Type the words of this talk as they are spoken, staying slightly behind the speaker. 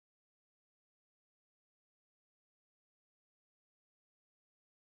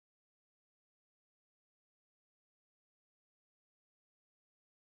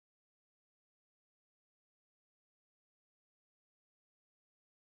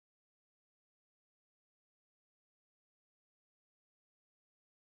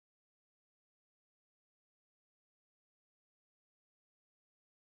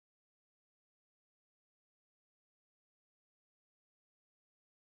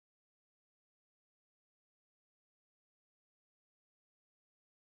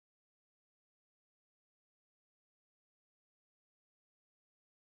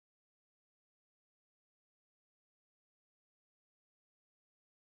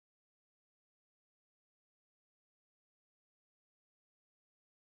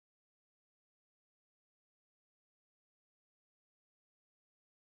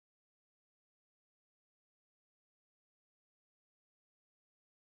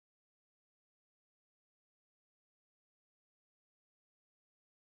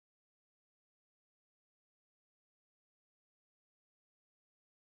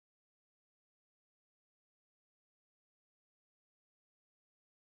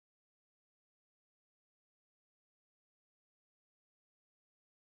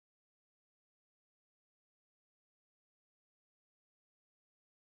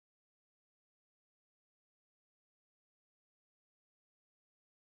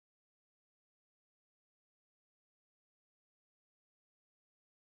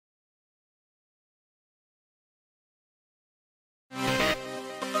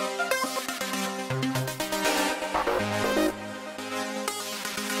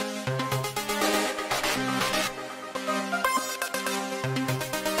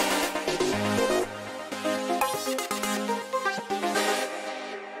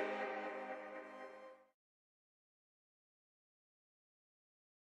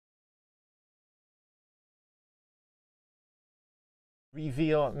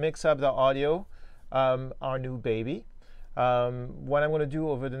reveal Mixup.audio, our new baby. What I'm going to do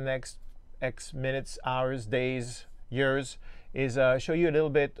over the next X minutes, hours, days, years is show you a little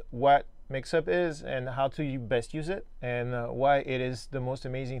bit what Mixup is and how to best use it, and why it is the most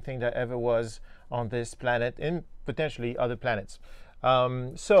amazing thing that ever was on this planet and potentially other planets.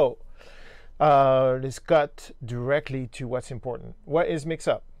 Let's cut directly to what's important. What is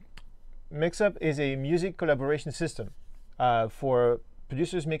Mixup? Mixup is a music collaboration system for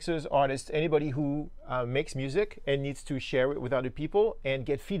producers, mixers, artists, anybody who makes music and needs to share it with other people and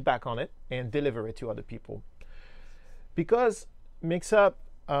get feedback on it and deliver it to other people. Because Mixup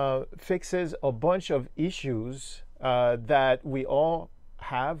fixes a bunch of issues that we all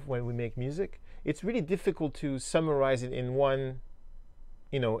have when we make music, it's really difficult to summarize it in one,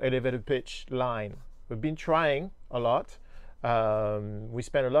 elevator pitch line. We've been trying a lot. We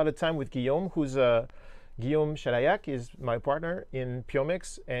spent a lot of time with Guillaume, Guillaume Chalayac is my partner in Pure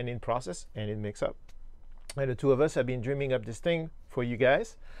Mix and in Process and in Mixup. And the two of us have been dreaming up this thing for you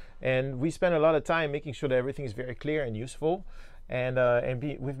guys. And we spent a lot of time making sure that everything is very clear and useful. And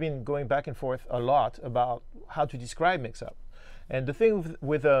we've been going back and forth a lot about how to describe Mixup. And the thing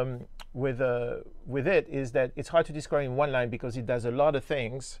with it is that it's hard to describe in one line because it does a lot of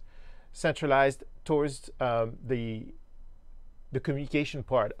things centralized towards the communication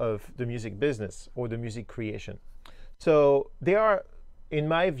part of the music business or the music creation. So they are, in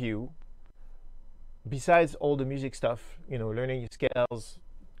my view, besides all the music stuff, learning scales,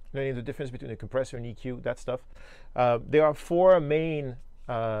 learning the difference between a compressor and EQ, that stuff, there are four main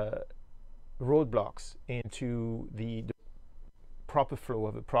roadblocks into the proper flow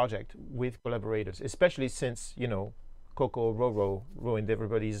of a project with collaborators, especially since, Coco Roro ruined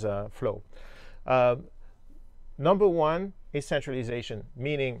everybody's flow. Number one is centralization,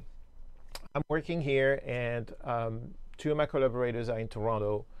 meaning I'm working here and two of my collaborators are in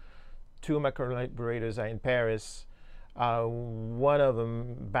Toronto, two of my collaborators are in Paris, one of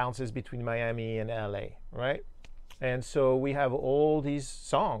them bounces between Miami and LA, right? And so we have all these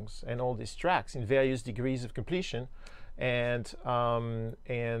songs and all these tracks in various degrees of completion, and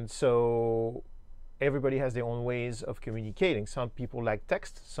so everybody has their own ways of communicating. Some people like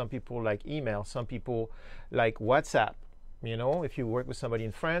text, some people like email, some people like WhatsApp. If you work with somebody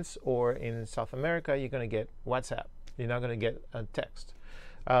in France or in South America, you're going to get WhatsApp. You're not going to get a text.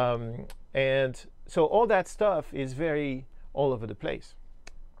 And so all that stuff is very all over the place.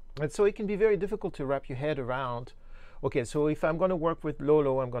 And so it can be very difficult to wrap your head around, okay, so if I'm going to work with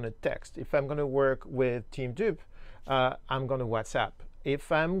Lolo, I'm going to text. If I'm going to work with Team Dupe, I'm going to WhatsApp.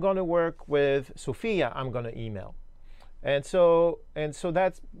 If I'm going to work with Sophia, I'm going to email. And so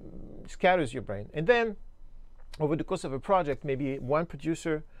that scatters your brain. And then over the course of a project, maybe one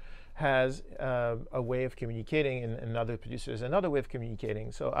producer has a way of communicating and another producer has another way of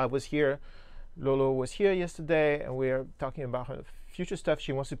communicating. So I was here, Lolo was here yesterday, and we are talking about her future stuff.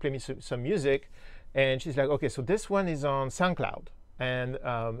 She wants to play me some music, and she's like, okay, so this one is on SoundCloud, and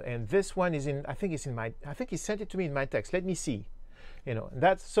this one is in, I think he sent it to me in my text. Let me see.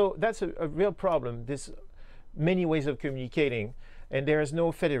 That's a real problem. There's many ways of communicating, and there is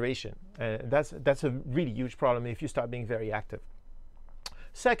no federation. That's a really huge problem if you start being very active.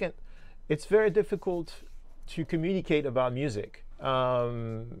 Second, it's very difficult to communicate about music.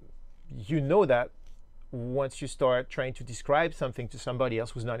 That once you start trying to describe something to somebody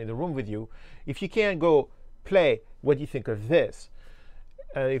else who's not in the room with you, if you can't go play, what do you think of this?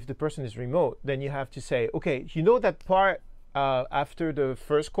 If the person is remote, then you have to say, okay, that part after the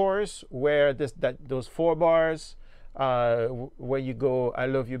first chorus where those 4 bars where you go, I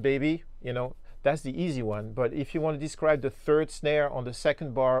love you, baby, that's the easy one. But if you want to describe the third snare on the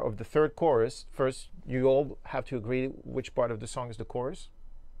second bar of the third chorus, first you all have to agree which part of the song is the chorus.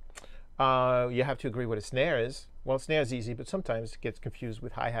 You have to agree what a snare is. Well, snare is easy, but sometimes it gets confused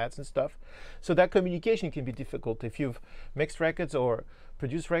with hi-hats and stuff. So that communication can be difficult. If you've mixed records or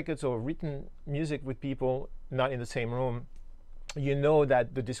produced records or written music with people not in the same room, that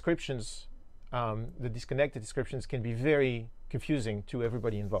the descriptions, the disconnected descriptions, can be very confusing to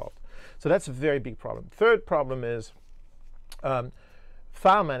everybody involved. So that's a very big problem. Third problem is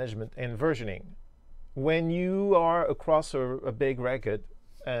file management and versioning. When you are across a big record,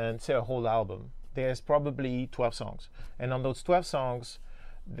 and say a whole album, there's probably 12 songs. And on those 12 songs,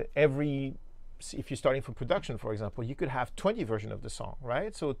 if you're starting from production, for example, you could have 20 versions of the song,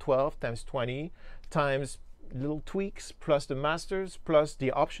 right? So 12 times 20 times little tweaks, plus the masters, plus the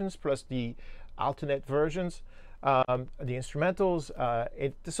options, plus the alternate versions, the instrumentals.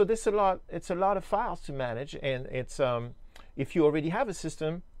 So it's a lot of files to manage, and it's if you already have a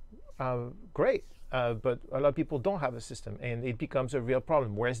system, great. But a lot of people don't have a system, and it becomes a real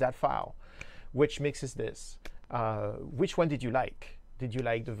problem. Where's that file? Which mix is this? Which one did you like? Did you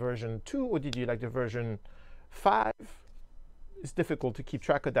like the version 2 or did you like the version 5? It's difficult to keep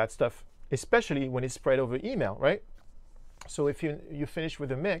track of that stuff, especially when it's spread over email, right? So if you finish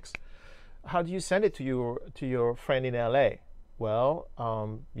with a mix, how do you send it to your friend in LA? Well,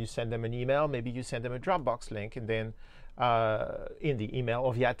 you send them an email. Maybe you send them a Dropbox link, and then in the email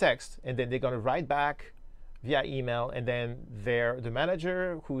or via text, and then they're going to write back via email, and then the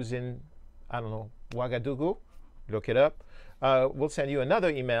manager who's in, I don't know, Ouagadougou, look it up, will send you another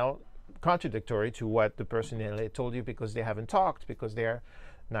email contradictory to what the person in LA told you, because they haven't talked, because they're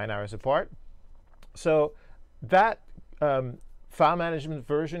 9 hours apart. So that file management,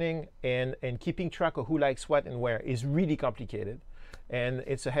 versioning, and keeping track of who likes what and where is really complicated, and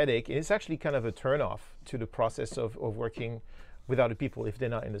it's a headache. It's actually kind of a turnoff to the process of working with other people if they're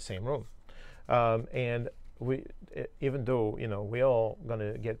not in the same room. And even though we're all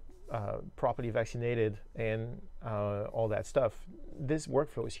gonna get properly vaccinated and all that stuff, this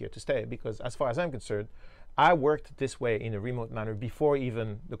workflow is here to stay, because as far as I'm concerned, I worked this way in a remote manner before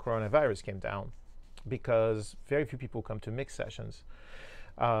even the coronavirus came down, because very few people come to mix sessions.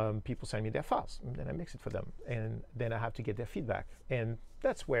 People send me their files, and then I mix it for them, and then I have to get their feedback, and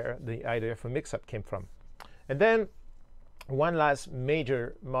that's where the idea for Mixup came from. And then one last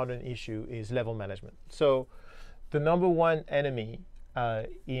major modern issue is level management. So the number one enemy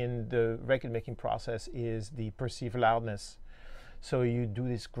in the record making process is the perceived loudness. So you do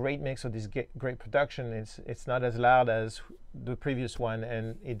this great mix or this great production, it's not as loud as the previous one,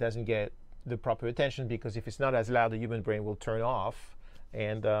 and it doesn't get the proper attention, because if it's not as loud, the human brain will turn off,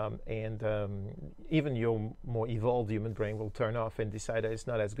 and even your more evolved human brain will turn off and decide that it's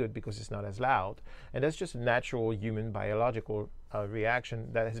not as good because it's not as loud. And that's just a natural human biological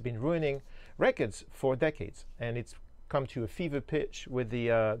reaction that has been ruining records for decades, and it's come to a fever pitch with the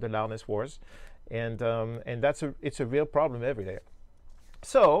loudness wars, and it's a real problem every day.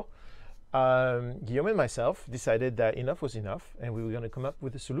 So Guillaume and myself decided that enough was enough, and we were going to come up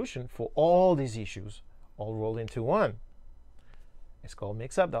with a solution for all these issues, all rolled into one. It's called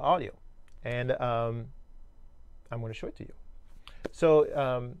Mixup.audio, and I'm going to show it to you.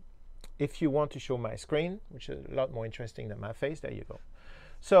 So if you want to show my screen, which is a lot more interesting than my face, there you go.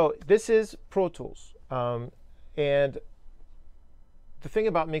 So this is Pro Tools, and the thing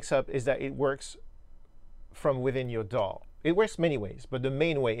about Mixup is that it works from within your DAW. It works many ways, but the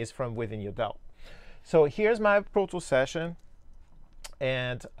main way is from within your DAW. So here's my Pro Tools session,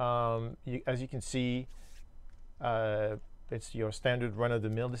 and as you can see, it's your standard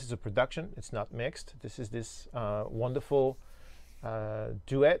run-of-the-mill. This is a production. It's not mixed. This is this wonderful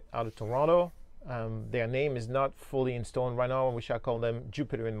duet out of Toronto. Their name is not fully in stone right now. I wish I called them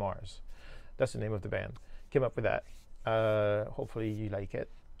Jupiter and Mars. That's the name of the band. Came up with that. Hopefully you like it.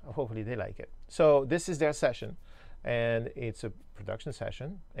 Hopefully they like it. So this is their session, and it's a production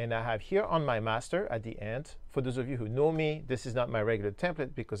session. And I have here on my master at the end, for those of you who know me, this is not my regular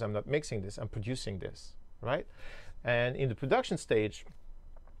template because I'm not mixing this, I'm producing this, right? And in the production stage,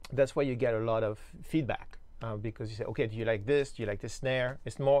 that's where you get a lot of feedback, because you say, okay, do you like this? Do you like this snare?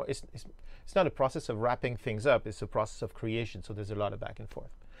 It's not a process of wrapping things up, it's a process of creation, so there's a lot of back and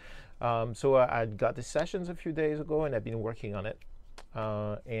forth. So I got the sessions a few days ago, and I've been working on it.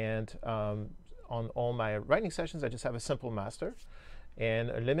 On all my writing sessions, I just have a simple master and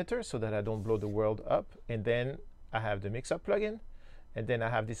a limiter so that I don't blow the world up. And then I have the Mixup plugin, and then I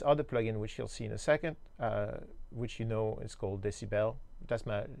have this other plugin, which you'll see in a second, which is called Decibel. That's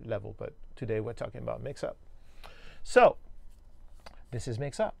my level, but today we're talking about Mixup. So this is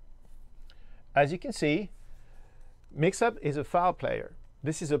Mixup. As you can see, Mixup is a file player.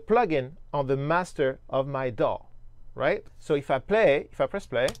 This is a plugin on the master of my DAW, right? So if I press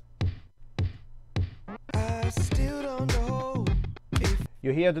play, I still don't know if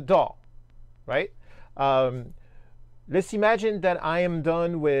you hear the DAW, right? Let's imagine that I am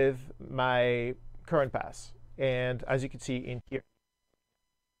done with my current pass, and as you can see in here,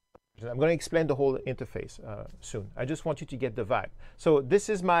 I'm going to explain the whole interface soon. I just want you to get the vibe. So this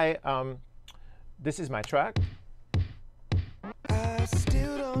is my track. I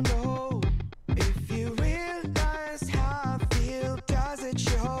still don't know if you realize how I feel. Does it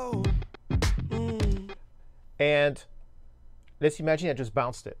show? And let's imagine I just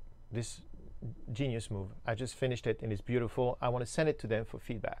bounced it. This genius move. I just finished it, and it's beautiful. I want to send it to them for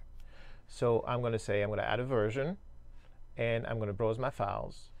feedback. So I'm going to say I'm going to add a version, and I'm going to browse my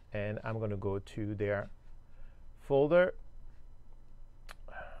files, and I'm going to go to their folder.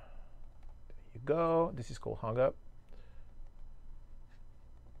 There you go. This is called Hung Up.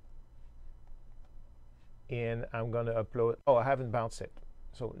 and I'm going to upload. Oh, I haven't bounced it.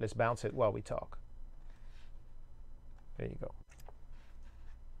 So let's bounce it while we talk. There you go.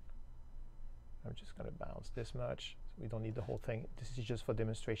 I'm just going to bounce this much. We don't need the whole thing. This is just for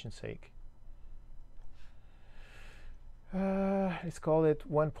demonstration's sake. Let's call it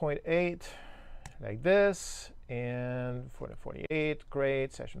 1.8 like this. And for the 48,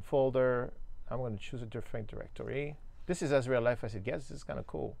 great, session folder. I'm going to choose a different directory. This is as real life as it gets. This is kind of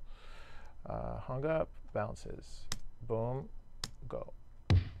cool. Hung up, bounces. Boom, go.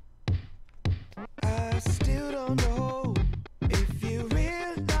 I still don't know if you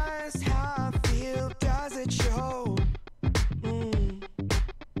realize how I feel. Does it show?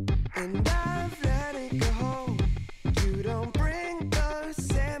 And I've let it go. You don't bring the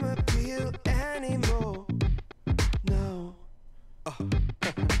same appeal anymore. No.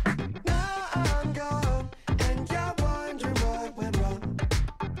 Now I'm gone, and you're wondering what went wrong.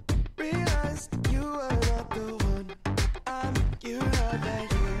 Realized you were not the one. You know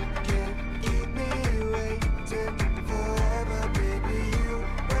that you can't keep me waiting forever, baby. You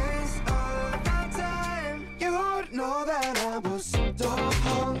waste all of my time. You know that I was so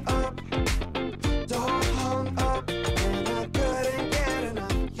hung up, and I couldn't get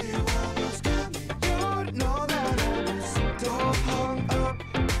enough. You almost got me. You know that I was so hung up,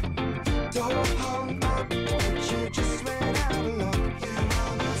 but you just ran out of luck. You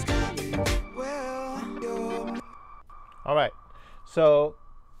almost got me. Well, you're. All right. So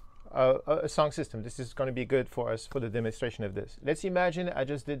a song system. This is going to be good for us for the demonstration of this. Let's imagine I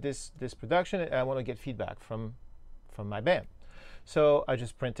just did this production and I want to get feedback from my band. So I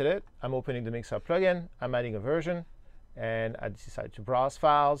just printed it. I'm opening the Mixup plugin. I'm adding a version, and I decided to browse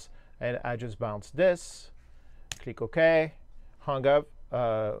files, and I just bounced this. Click OK. Hung up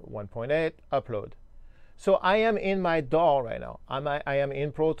 1.8. Upload. So I am in my DAW right now. I am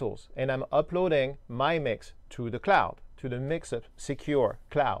in Pro Tools, and I'm uploading my mix to the cloud, to the Mixup secure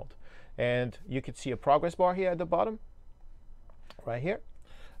cloud. And you can see a progress bar here at the bottom, right here.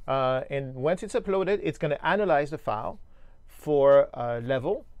 And once it's uploaded, it's going to analyze the file for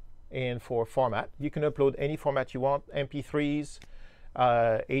level and for format. You can upload any format you want, MP3s,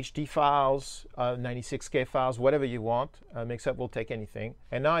 HD files, 96K files, whatever you want. Mixup will take anything.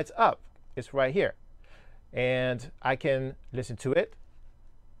 And now it's up. It's right here. And I can listen to it.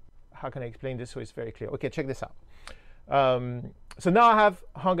 How can I explain this so it's very clear? OK, check this out. So now I have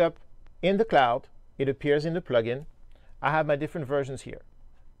hung up in the cloud. It appears in the plugin. I have my different versions here.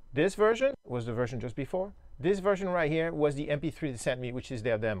 This version was the version just before. This version right here was the MP3 they sent me, which is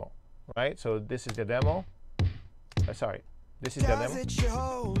their demo, right? So this is the demo. Sorry, this is their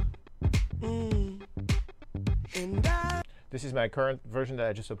demo. This is my current version that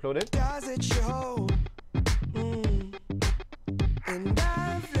I just uploaded.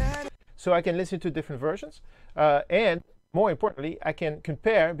 So I can listen to different versions. And more importantly, I can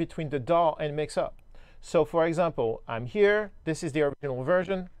compare between the DAW and Mixup. So for example, I'm here. This is the original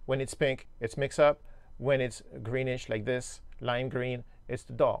version. When it's pink, it's Mixup. When it's greenish like this, lime green, it's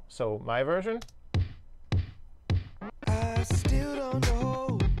the DAW. So my version. I still don't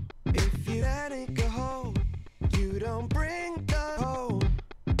know if you let it go. You don't bring the home.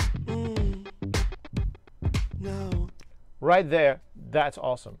 No. Right there, that's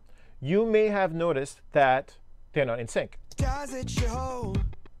awesome. You may have noticed that they're not in sync. Does it show?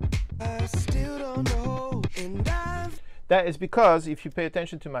 I still don't know. And that is because if you pay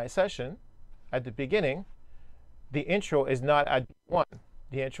attention to my session at the beginning, the intro is not at 1.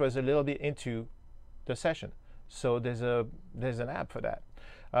 The intro is a little bit into the session. So there's an app for that.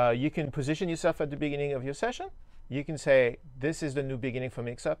 You can position yourself at the beginning of your session. You can say, this is the new beginning for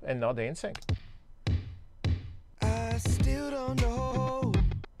Mixup, and now they're in sync. I still don't know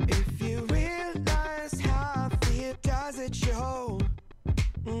if you realize how I feel. Does it show?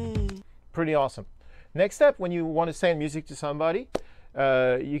 Pretty awesome. Next step, when you want to send music to somebody,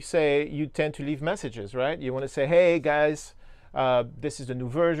 you tend to leave messages, right? You want to say, hey guys, this is the new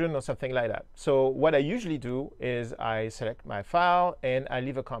version or something like that. So what I usually do is I select my file and I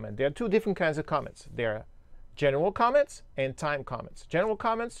leave a comment. There are two different kinds of comments. There are general comments and time comments. General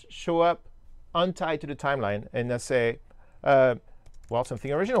comments show up untied to the timeline, and I say, well,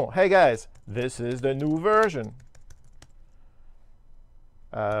 something original. Hey guys, this is the new version.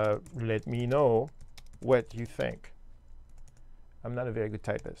 Let me know what you think. I'm not a very good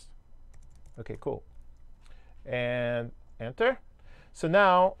typist. OK, cool. And enter. So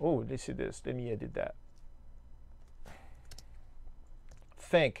now, oh, let's see this. Let me edit that.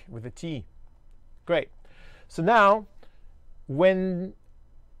 Think with a T. Great. So now, when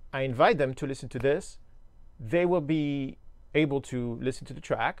I invite them to listen to this, they will be able to listen to the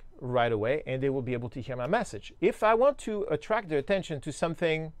track right away, and they will be able to hear my message. If I want to attract their attention to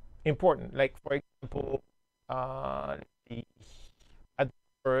something important, like for example, at the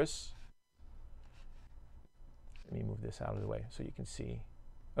verse, let me move this out of the way so you can see.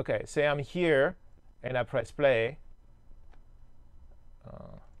 Okay, say I'm here and I press play.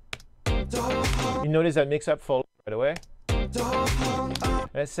 You notice that Mixup follows right away.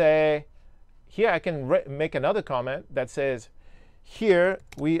 Let's say here I can make another comment that says, here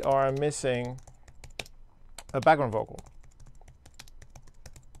we are missing a background vocal.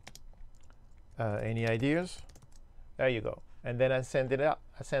 Any ideas? There you go. And then I send it out.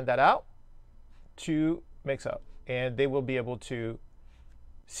 I send that out to Mixup, and they will be able to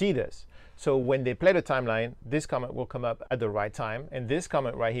see this. So when they play the timeline, this comment will come up at the right time, and this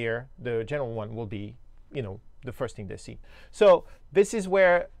comment right here, the general one, will be, you know, the first thing they see. So this is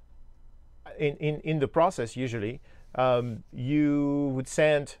where, in the process, usually you would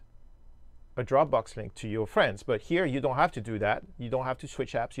send a Dropbox link to your friends, but here you don't have to do that. You don't have to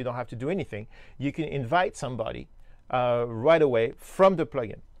switch apps. You don't have to do anything. You can invite somebody right away from the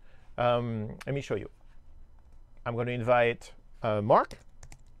plugin. Let me show you. I'm going to invite Mark.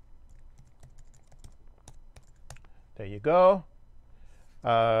 There you go.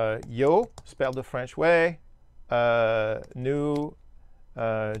 Yo, spelled the French way. New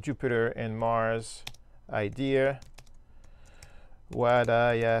Jupiter and Mars idea. What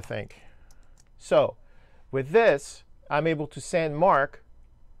I think. So with this, I'm able to send Mark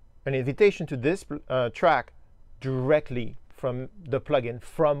an invitation to this track directly from the plugin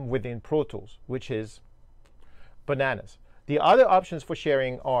from within Pro Tools, which is bananas. The other options for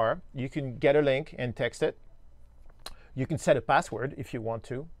sharing are you can get a link and text it. You can set a password if you want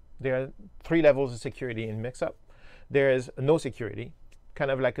to. There are 3 levels of security in Mixup. There is no security,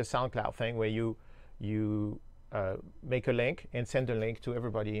 kind of like a SoundCloud thing where you make a link and send a link to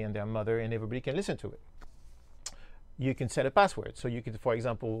everybody and their mother, and everybody can listen to it. You can set a password. So you could, for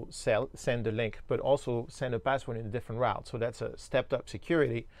example, send a link, but also send a password in a different route. So that's a stepped up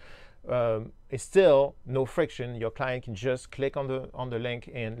security. It's still no friction. Your client can just click on the link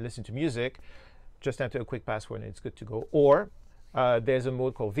and listen to music. Just enter a quick password and it's good to go. Or there's a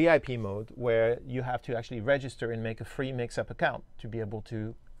mode called VIP mode where you have to actually register and make a free Mixup account to be able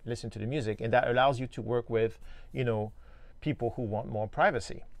to listen to the music, and that allows you to work with, you know, people who want more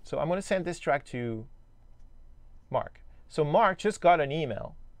privacy. So I'm going to send this track to Mark. So Mark just got an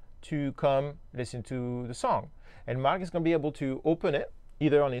email to come listen to the song, and Mark is going to be able to open it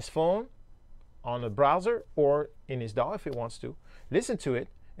either on his phone, on a browser, or in his DAW if he wants to, listen to it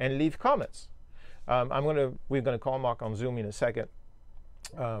and leave comments. We're going to call Mark on Zoom in a second,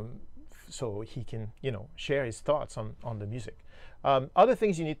 so he can, you know, share his thoughts on the music. Other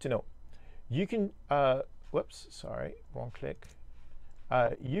things you need to know. You can, whoops, sorry, wrong click.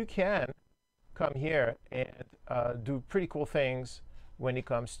 You can come here and do pretty cool things when it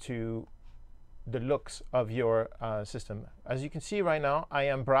comes to the looks of your system. As you can see right now, I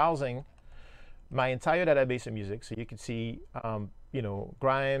am browsing my entire database of music. So you can see, you know,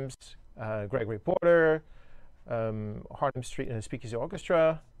 Grimes, Gregory Porter, Harlem Street Speakeasy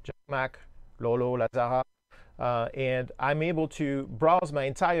Orchestra, Jack Mack, Lolo, Lazara, and I'm able to browse my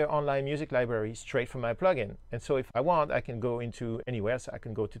entire online music library straight from my plugin. And so if I want, I can go into anywhere. So I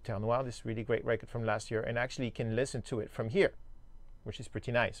can go to Terre Noire, this really great record from last year, and actually can listen to it from here, which is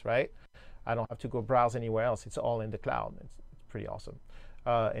pretty nice, right? I don't have to go browse anywhere else. It's all in the cloud. It's pretty awesome.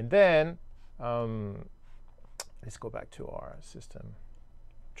 And then let's go back to our system.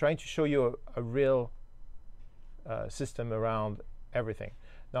 Trying to show you a real system around everything.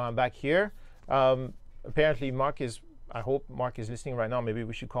 Now I'm back here. Apparently Mark is, I hope Mark is listening right now. Maybe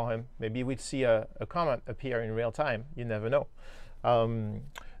we should call him. Maybe we'd see a comment appear in real time. You never know.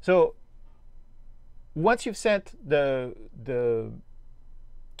 So once you've sent the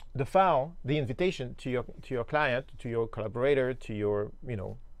file, the invitation to your client, to your collaborator, to your, you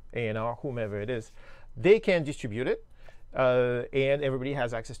know, A&R, whomever it is, they can distribute it, and everybody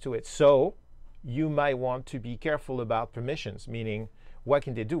has access to it. So you might want to be careful about permissions, meaning what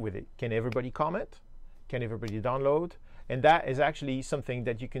can they do with it? Can everybody comment? Can everybody download? And that is actually something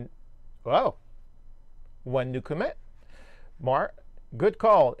that you can, wow, one new commit. Mark, good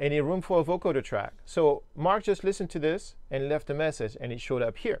call. Any room for a vocoder track? So Mark just listened to this and left a message, and it showed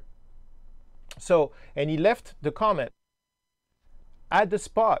up here. So, and he left the comment at the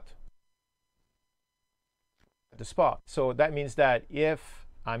spot. At the spot. So that means that if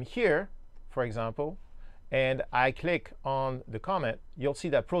I'm here, for example, and I click on the comment, you'll see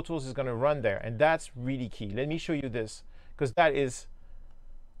that Pro Tools is going to run there, and that's really key. Let me show you this, because that is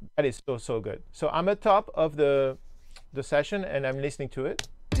so good. So I'm at top of the the session and I'm listening to it.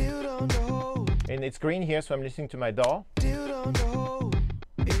 Still don't know, And it's green here, so I'm listening to my DAW. still don't know.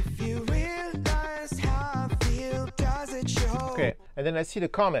 If you realize how I feel, does it show? Okay, and then I see the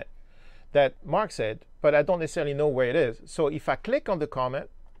comment that Mark said, but I don't necessarily know where it is. So if I click on the comment,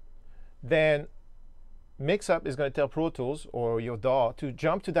 then Mixup is going to tell Pro Tools or your DAW to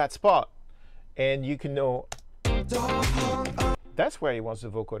jump to that spot, and you can know that's where he wants the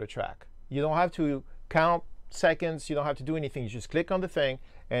vocoder track. You don't have to count seconds, you don't have to do anything. You just click on the thing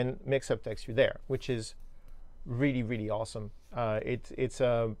and Mixup takes you there, which is really, really awesome. It's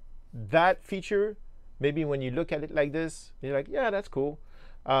that feature, maybe when you look at it like this, you're like, yeah, that's cool.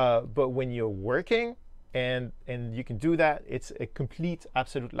 But when you're working and you can do that, it's a complete,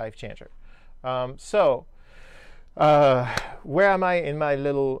 absolute life changer. Where am I in my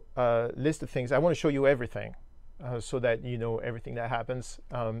little list of things? I want to show you everything so that you know everything that happens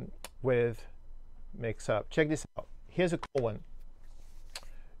with Mixup. Check this out. Here's a cool one.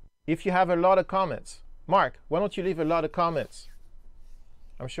 If you have a lot of comments, Mark, why don't you leave a lot of comments?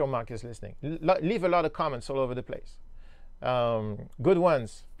 I'm sure Mark is listening. Leave a lot of comments all over the place. Good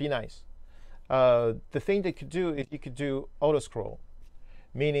ones, be nice. The thing that you could do is you could do auto scroll,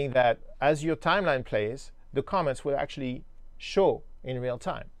 meaning that as your timeline plays, the comments will actually show in real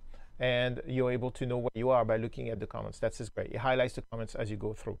time. And you're able to know where you are by looking at the comments. That's just great. It highlights the comments as you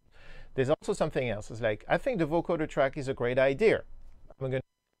go through. There's also something else. It's like, I think the vocoder track is a great idea. I'm going to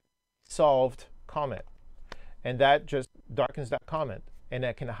solved comment. And that just darkens that comment. And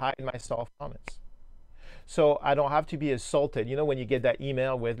I can hide my solved comments. So I don't have to be assaulted. You know, when you get that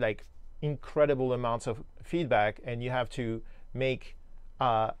email with like incredible amounts of feedback and you have to make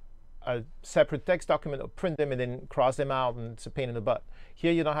a separate text document or print them and then cross them out, and it's a pain in the butt.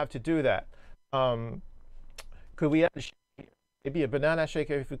 Here you don't have to do that. Could we have maybe a banana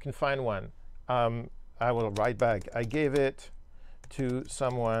shaker if we can find one? I will write back. I gave it to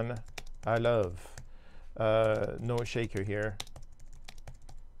someone I love. No shaker here.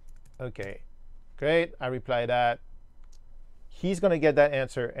 Okay, great. I reply that. He's going to get that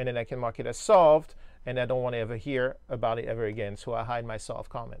answer, and then I can mark it as solved, and I don't want to ever hear about it ever again, so I hide my solved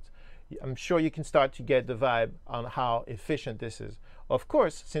comments. I'm sure you can start to get the vibe on how efficient this is. Of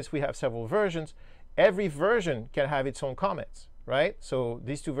course, since we have several versions, every version can have its own comments, right? So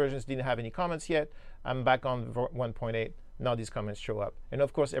these two versions didn't have any comments yet. I'm back on 1.8. Now these comments show up. And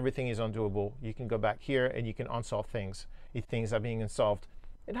of course, everything is undoable. You can go back here and you can unsolve things. If things are being unsolved,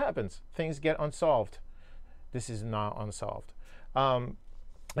 it happens. Things get unsolved. This is now unsolved.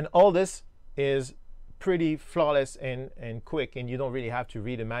 And all this is pretty flawless and quick, and you don't really have to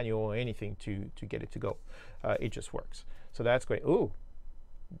read a manual or anything to get it to go. It just works. So that's great. Ooh,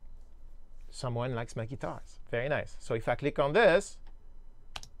 someone likes my guitars. Very nice. So if I click on this,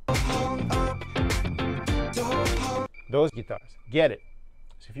 those guitars, get it.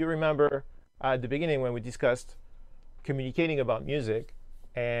 So if you remember at the beginning when we discussed communicating about music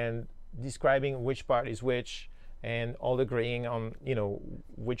and describing which part is which, and all agreeing on, you know,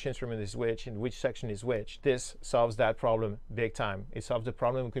 which instrument is which and which section is which, this solves that problem big time. It solves the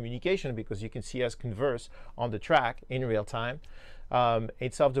problem of communication because you can see us converse on the track in real time.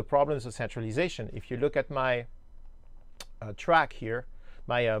 It solves the problems of centralization. If you look at my track here,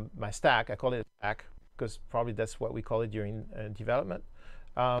 my stack, I call it a stack because probably that's what we call it during development.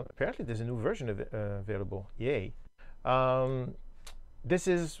 Apparently there's a new version of it available. Yay. This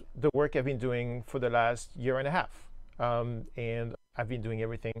is the work I've been doing for the last year and a half. And I've been doing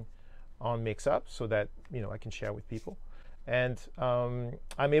everything on Mixup so that, you know, I can share with people. And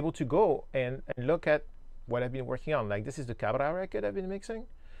I'm able to go and look at what I've been working on. Like this is the Cabra record I've been mixing.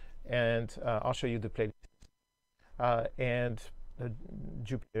 And I'll show you the playlist. And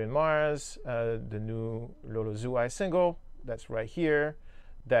Jupiter and Mars, the new Lolo Zui single, that's right here,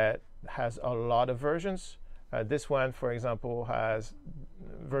 that has a lot of versions. This one, for example, has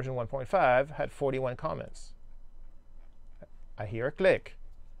version 1.5, had 41 comments. I hear a click.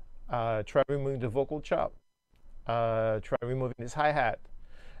 Try removing the vocal chop. Try removing this hi-hat.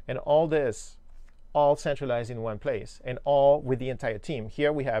 And all this, all centralized in one place, and all with the entire team.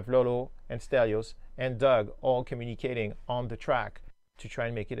 Here we have Lolo and Stelios and Doug all communicating on the track to try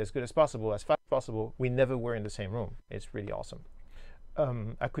and make it as good as possible, as fast as possible. We never were in the same room. It's really awesome.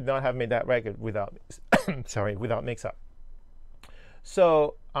 I could not have made that record without, sorry, without Mixup.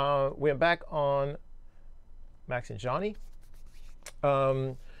 So we're back on Max and Johnny.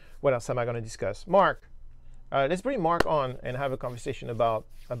 What else am I going to discuss? Mark. Let's bring Mark on and have a conversation about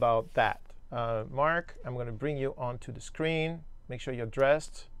that. Mark, I'm going to bring you onto the screen. Make sure you're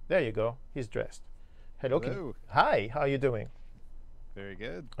dressed. There you go. He's dressed. Hello. Hello. Hi. How are you doing? Very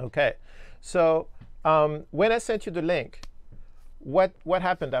good. Okay. So when I sent you the link, what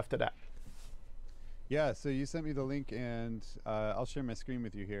happened after that? Yeah, so you sent me the link, and I'll share my screen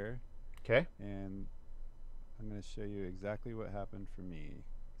with you here. Okay. And I'm going to show you exactly what happened for me.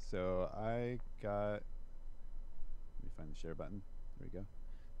 So I got, let me find the share button. There we go.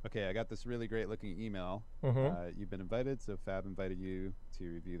 Okay, I got this really great looking email. You've been invited, so Fab invited you to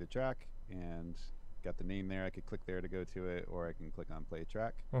review the track, and got the name there. I could click there to go to it, or I can click on play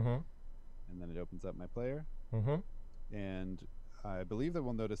track, and then it opens up my player. And I believe that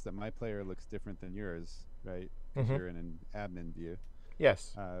we'll notice that my player looks different than yours, right? Because you're in an admin view.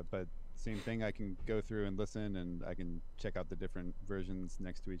 Yes. But same thing, I can go through and listen, and I can check out the different versions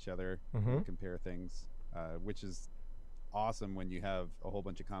next to each other, and compare things, which is awesome when you have a whole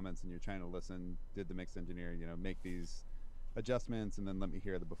bunch of comments and you're trying to listen. Did the mix engineer, make these adjustments, and then let me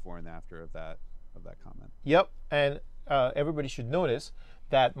hear the before and after of that comment. Yep. And everybody should notice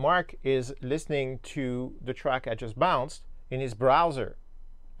that Mark is listening to the track I just bounced in his browser.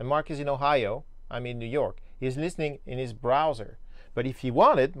 And Mark is in Ohio. I'm in New York. He's listening in his browser. But if he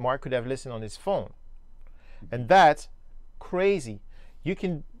wanted, Mark could have listened on his phone. And that's crazy. You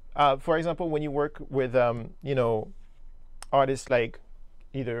can, for example, when you work with, artists like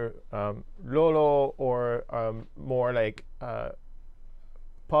either Lolo or more like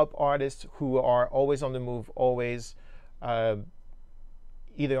pop artists who are always on the move, always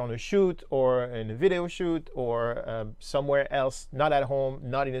either on a shoot or in a video shoot or somewhere else, not at home,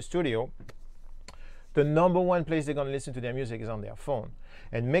 not in a studio, the #1 place they're going to listen to their music is on their phone.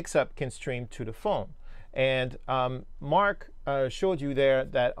 And Mixup can stream to the phone. And Mark showed you there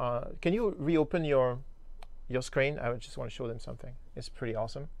that, can you reopen your screen? I just want to show them something. It's pretty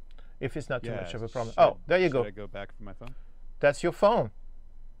awesome. If it's not too much of a problem. Oh, there you go. Should I go back from my phone? That's your phone.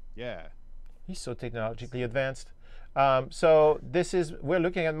 Yeah. He's so technologically advanced. So we're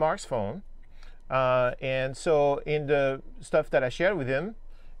looking at Mark's phone. And so in the stuff that I shared with him,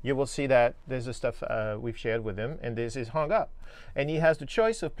 you will see that there's the stuff we've shared with him, and this is hung up. And he has the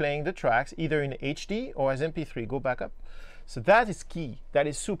choice of playing the tracks either in HD or as MP3. Go back up. So that is key. That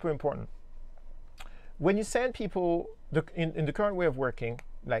is super important. When you send people, in the current way of working,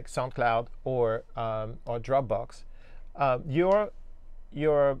 like SoundCloud or Dropbox, your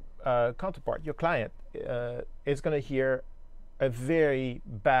counterpart, your client, is going to hear a very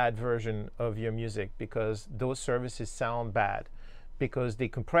bad version of your music because those services sound bad, because they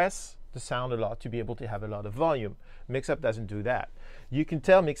compress the sound a lot to be able to have a lot of volume. Mixup doesn't do that. You can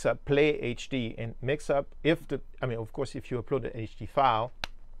tell Mixup play HD, and Mixup, of course, if you upload an HD file,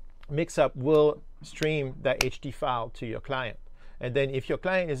 Mixup will stream that HD file to your client. And then if your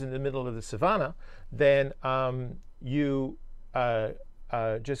client is in the middle of the savannah, then you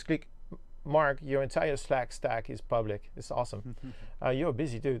just click, Mark, your entire Slack stack is public. It's awesome. You're a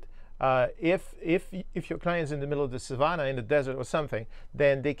busy dude. If your client is in the middle of the savannah, in the desert or something,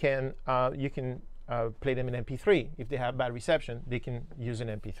 then they can you can play them in MP3. If they have bad reception, they can use an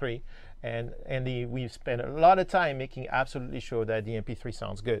MP3. And we spend a lot of time making absolutely sure that the MP3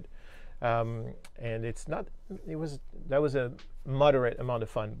 sounds good. And that was a moderate amount of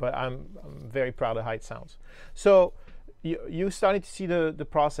fun, but I'm very proud of how it sounds. So you started to see the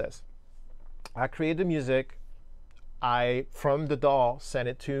process. I create the music. I, from the DAW, send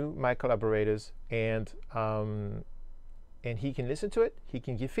it to my collaborators, and he can listen to it. He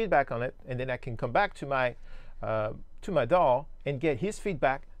can give feedback on it, and then I can come back to my DAW and get his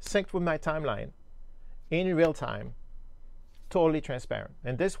feedback synced with my timeline in real time, totally transparent.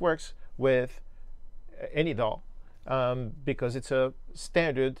 And this works with any DAW because it's a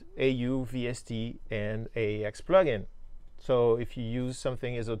standard AU, VST, and AAX plugin. So if you use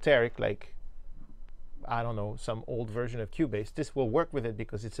something esoteric like, I don't know, some old version of Cubase, this will work with it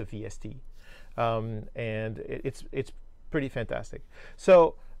because it's a VST. And it's pretty fantastic.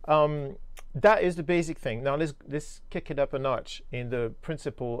 So that is the basic thing. Now let's kick it up a notch in the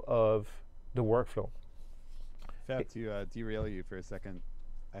principle of the workflow. Fab, to derail you for a second,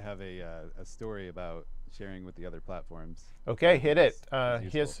 I have a story about sharing with the other platforms. Okay, hit it.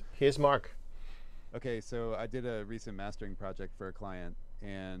 Here's Mark. Okay, so I did a recent mastering project for a client,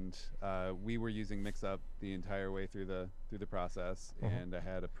 and we were using Mixup the entire way through the process, and I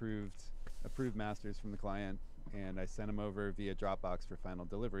had approved masters from the client, and I sent them over via Dropbox for final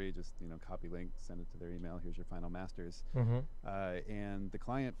delivery. Just copy link, send it to their email. Here's your final masters. And the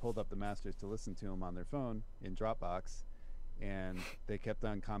client pulled up the masters to listen to them on their phone in Dropbox, and they kept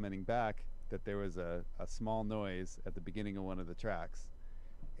on commenting back that there was a small noise at the beginning of one of the tracks.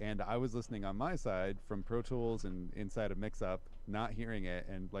 And I was listening on my side from Pro Tools and inside of Mixup, not hearing it,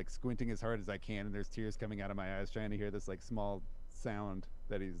 and like squinting as hard as I can, and there's tears coming out of my eyes trying to hear this like small sound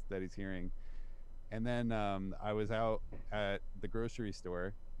that he's hearing. And then I was out at the grocery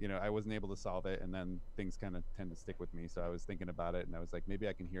store. You know, I wasn't able to solve it, and then things kind of tend to stick with me. So I was thinking about it, and I was like, maybe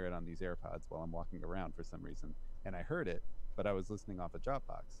I can hear it on these AirPods while I'm walking around for some reason. And I heard it, but I was listening off a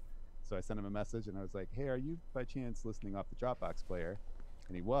Dropbox. So I sent him a message, and I was like, hey, are you by chance listening off the Dropbox player?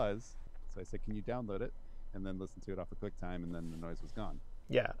 And he was. So I said, can you download it and then listen to it off of QuickTime? And then the noise was gone.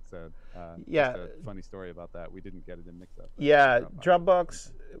 Yeah. So yeah, just a funny story about that. We didn't get it in Mixup. Yeah,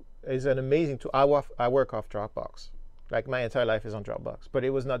 Dropbox is an amazing tool. I work off Dropbox. Like my entire life is on Dropbox, but it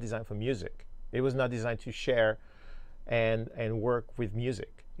was not designed for music. It was not designed to share and work with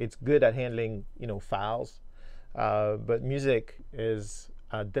music. It's good at handling, you know, files, but music is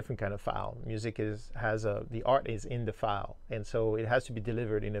a different kind of file. Music has the art is in the file, and so it has to be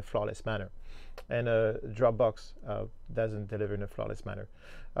delivered in a flawless manner. And Dropbox doesn't deliver in a flawless manner.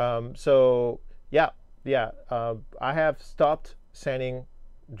 So yeah, I have stopped sending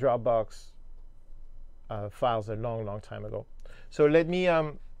Dropbox files a long time ago. So let me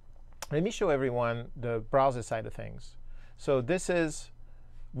show everyone the browser side of things. So this is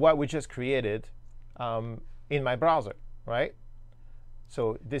what we just created in my browser, right?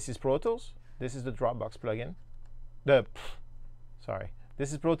 So this is Pro Tools. This is the Dropbox plugin.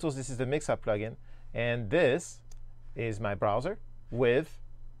 This is Pro Tools. This is the Mixup plugin, and this is my browser with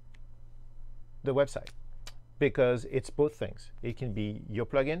the website, because it's both things. It can be your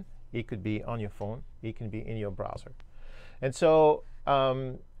plugin. It could be on your phone. It can be in your browser. And so,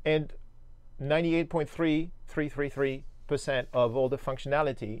 and 98.3333% of all the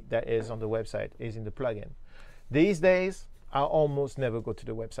functionality that is on the website is in the plugin. These days, I almost never go to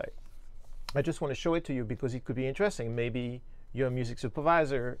the website. I just want to show it to you because it could be interesting. Maybe you're a music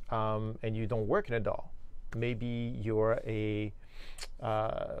supervisor and you don't work in a DAW. Maybe you're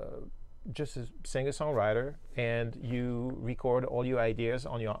just a singer-songwriter, and you record all your ideas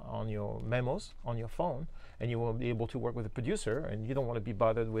on your memos on your phone, and you will be able to work with a producer, and you don't want to be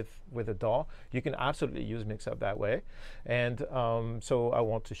bothered with a DAW. You can absolutely use Mixup that way, and so I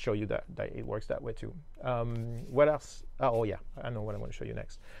want to show you that it works that way too. What else? Oh yeah, I know what I'm going to show you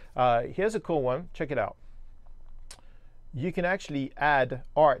next. Here's a cool one. Check it out. You can actually add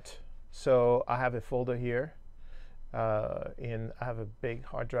art. So I have a folder here. I have a big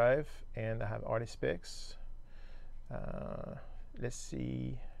hard drive, and I have artist picks. Let's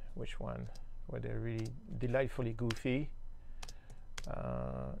see which one where they're really delightfully goofy.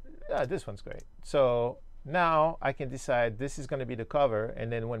 This one's great. So now I can decide this is going to be the cover,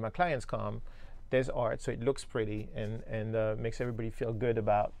 and then when my clients come, there's art, so it looks pretty and makes everybody feel good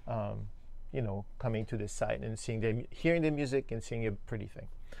about you know, coming to this site and hearing the music and seeing a pretty thing.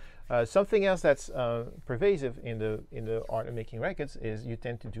 Something else that's pervasive in the art of making records is you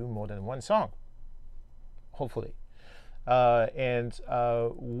tend to do more than one song, hopefully. And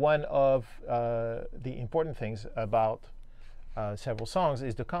one of the important things about several songs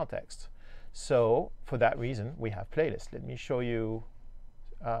is the context. So for that reason, we have playlists. Let me show you,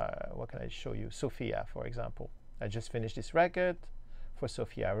 what can I show you? Sophia, for example. I just finished this record for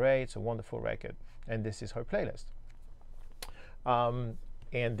Sophia Ray. It's a wonderful record. And this is her playlist.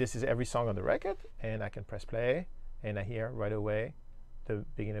 And this is every song on the record, and I can press play, and I hear right away the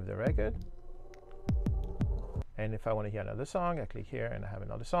beginning of the record. And if I want to hear another song, I click here, and I have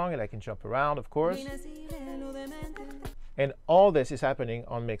another song, and I can jump around, of course. And all this is happening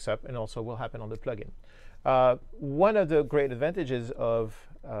on Mixup, and also will happen on the plugin. One of the great advantages of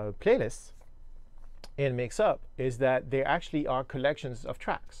playlists in Mixup is that they actually are collections of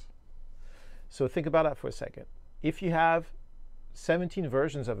tracks. So think about that for a second. If you have 17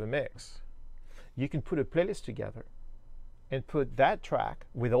 versions of a mix, you can put a playlist together and put that track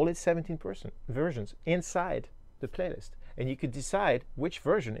with all its 17 versions inside the playlist, and you could decide which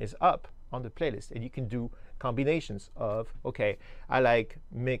version is up on the playlist, and you can do combinations of, okay, I like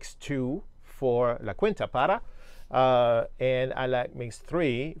mix 2 for La Quinta Para, and I like mix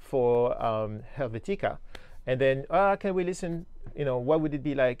 3 for Helvetica. And then can we listen, you know, what would it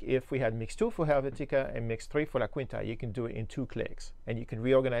be like if we had mix 2 for Helvetica and mix 3 for La Quinta? You can do it in 2 clicks, and you can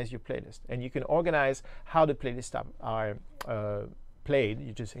reorganize your playlist, and you can organize how the playlists are played.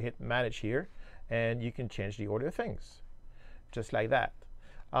 You just hit manage here, and you can change the order of things, just like that.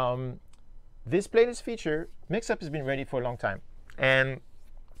 This playlist feature, Mixup has been ready for a long time, and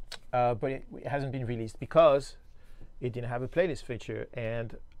but it hasn't been released because it didn't have a playlist feature.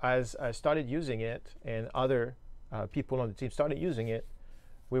 And as I started using it, and other people on the team started using it,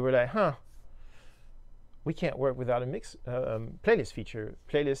 we were like, we can't work without a playlist feature.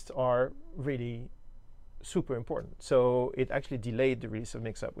 Playlists are really super important. So it actually delayed the release of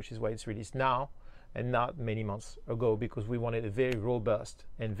Mixup, which is why it's released now. and not many months ago, because we wanted a very robust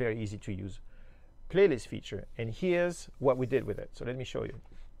and very easy to use playlist feature. And here's what we did with it. So let me show you.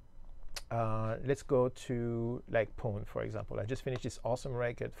 Let's go to like Pone, for example. I just finished this awesome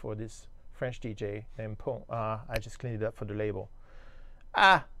record for this French DJ named Pone. I just cleaned it up for the label.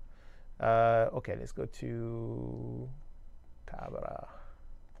 Okay, let's go to Cabra.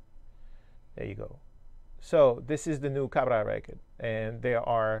 There you go. So this is the new Cabra record, and there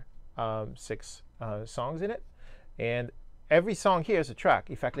are 6 songs in it, and every song here is a track.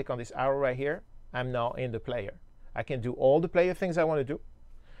 If I click on this arrow right here, I'm now in the player. I can do all the player things I want to do,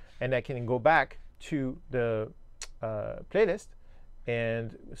 and I can go back to the playlist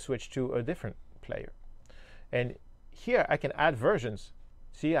and switch to a different player. And here I can add versions.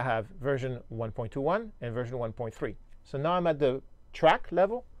 See, I have version 1.21 and version 1.3. So now I'm at the track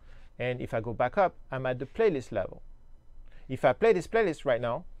level, and if I go back up, I'm at the playlist level. If I play this playlist right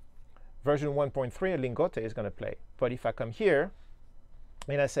now, version 1.3 Lingote is going to play. But if I come here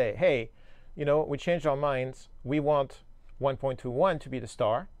and I say, hey, you know, we changed our minds. We want 1.21 to be the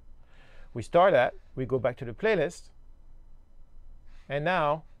star. We start that. We go back to the playlist. And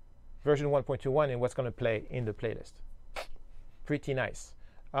now version 1.21 is what's going to play in the playlist. Pretty nice.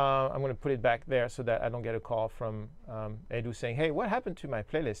 I'm going to put it back there so that I don't get a call from Edu saying, hey, what happened to my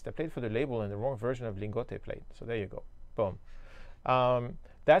playlist? I played for the label and the wrong version of Lingote played. So there you go. Boom.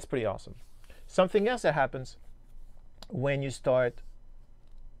 That's pretty awesome. Something else that happens when you start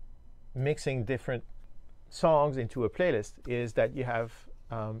mixing different songs into a playlist is that you have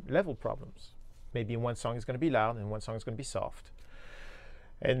level problems. Maybe one song is going to be loud and one song is going to be soft.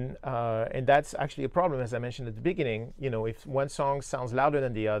 And that's actually a problem, as I mentioned at the beginning. You know, if one song sounds louder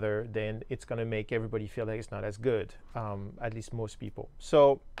than the other, then it's going to make everybody feel like it's not as good, at least most people.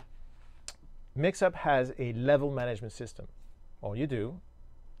 So Mixup has a level management system. All you do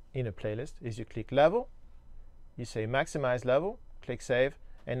in a playlist is you click level, you say maximize level, click save,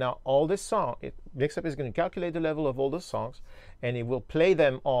 and now all this song, Mixup is going to calculate the level of all the songs, and it will play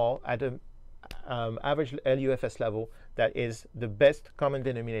them all at an average LUFS level that is the best common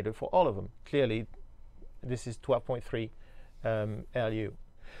denominator for all of them. Clearly, this is 12.3 LU.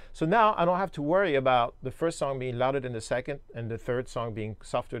 So now I don't have to worry about the first song being louder than the second and the third song being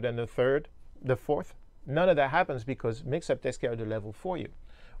softer than the fourth. None of that happens because Mixup takes care of the level for you.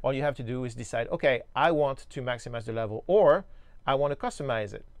 All you have to do is decide, okay, I want to maximize the level, or I want to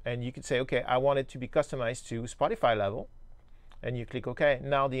customize it. And you could say, okay, I want it to be customized to Spotify level. And you click OK.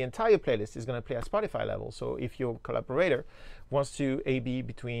 Now the entire playlist is going to play at Spotify level. So if your collaborator wants to A/B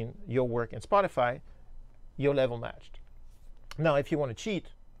between your work and Spotify, you're level matched. Now, if you want to cheat,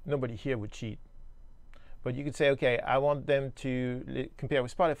 nobody here would cheat. But you could say, OK, I want them to compare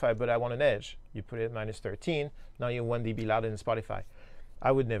with Spotify, but I want an edge. You put it at -13. Now you're 1 dB louder than Spotify.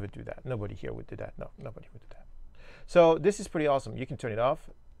 I would never do that. Nobody here would do that. No, nobody would do that. So this is pretty awesome. You can turn it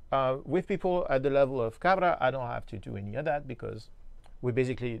off. With people at the level of Cabra, I don't have to do any of that because we're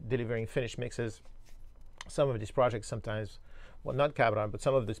basically delivering finished mixes. Some of these projects sometimes, well, not Cabra, but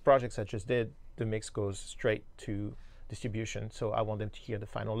some of these projects I just did, the mix goes straight to distribution. So I want them to hear the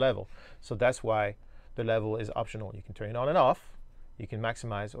final level. So that's why the level is optional. You can turn it on and off. You can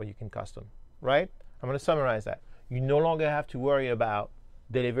maximize or you can custom, right? I'm going to summarize that. You no longer have to worry about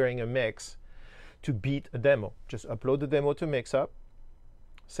delivering a mix to beat a demo. Just upload the demo to Mixup.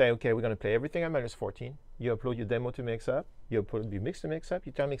 Say, okay, we're going to play everything at -14. You upload your demo to Mixup. You upload your mix to Mixup.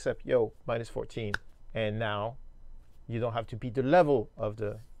 You tell Mixup, yo, -14. And now you don't have to beat the level of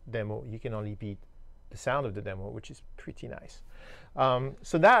the demo. You can only beat the sound of the demo, which is pretty nice.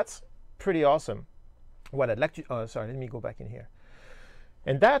 So that's pretty awesome. What I'd like to, sorry, let me go back in here.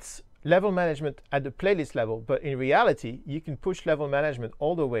 And that's level management at the playlist level. But in reality, you can push level management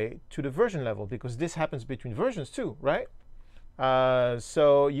all the way to the version level because this happens between versions too, right?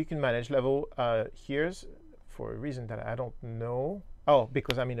 So you can manage level. Here's for a reason that I don't know. Oh,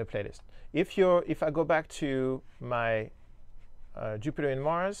 because I'm in a playlist. If I go back to my Jupiter and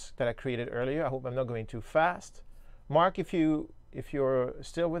Mars that I created earlier, I hope I'm not going too fast. Mark, if you're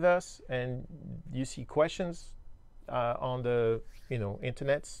still with us and you see questions on the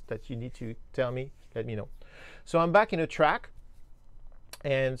internets that you need to tell me, let me know. So I'm back in a track.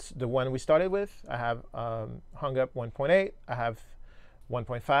 And the one we started with, I have hung up 1.8, I have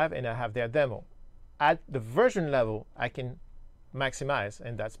 1.5, and I have their demo. At the version level, I can maximize,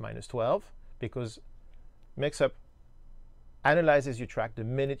 and that's -12, because Mixup analyzes your track the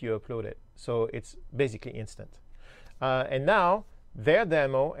minute you upload it. So it's basically instant. And now their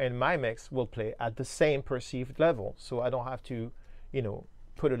demo and my mix will play at the same perceived level. So I don't have to,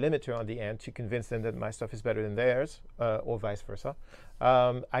 put a limiter on the end to convince them that my stuff is better than theirs, or vice versa.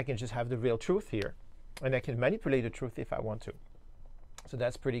 I can just have the real truth here, and I can manipulate the truth if I want to. So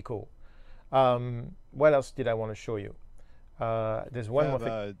that's pretty cool. What else did I want to show you? There's one more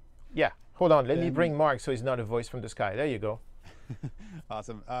thing. Yeah, hold on. Let me bring Mark so he's not a voice from the sky. There you go.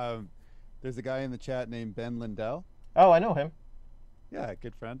 Awesome. There's a guy in the chat named Ben Lindell. Oh, I know him. Yeah,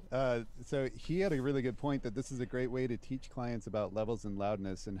 good friend. So he had a really good point that this is a great way to teach clients about levels and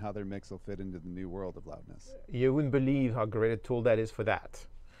loudness and how their mix will fit into the new world of loudness. You wouldn't believe how great a tool that is for that.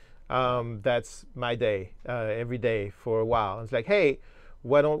 That's my day, every day for a while. It's like, hey,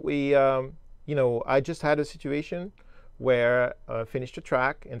 why don't we, you know, I just had a situation where I finished a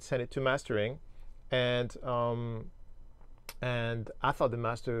track and sent it to mastering, and I thought the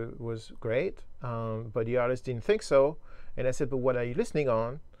master was great, but the artist didn't think so. And I said, but what are you listening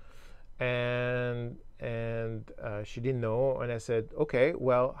on? And she didn't know. And I said, okay,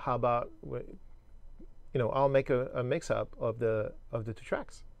 well, how about, you know, I'll make a mix-up of the two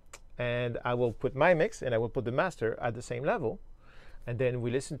tracks, and I will put my mix and I will put the master at the same level, and then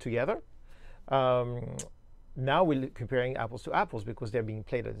we listen together. Now we're comparing apples to apples because they're being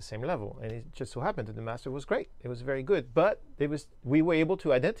played at the same level, and it just so happened that the master was great. It was very good, but we were able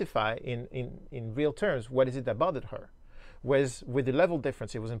to identify in real terms what is it that bothered her. Whereas with the level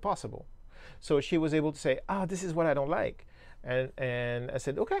difference, it was impossible. So she was able to say, "Ah, this is what I don't like," and I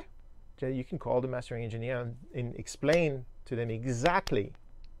said, "Okay, you can call the mastering engineer and explain to them exactly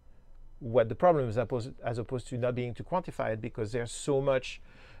what the problem is, as opposed to not being able to quantify it because there's so much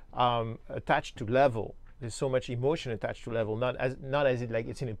attached to level." There's so much emotion attached to level, not as it like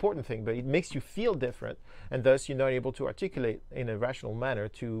it's an important thing, but it makes you feel different, and thus you're not able to articulate in a rational manner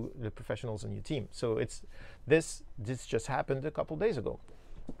to the professionals on your team. So it's this just happened a couple days ago,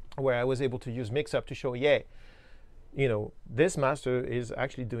 where I was able to use Mixup to show, yeah, you know, this master is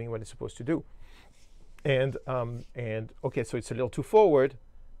actually doing what it's supposed to do, and okay, so it's a little too forward.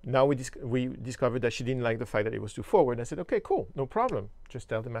 Now we discovered that she didn't like the fact that it was too forward. And I said, okay, cool, no problem. Just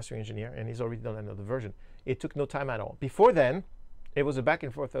tell the mastering engineer, and he's already done another version. It took no time at all. Before then, it was a back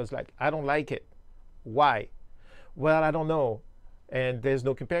and forth. I was like, I don't like it. Why? Well, I don't know. And there's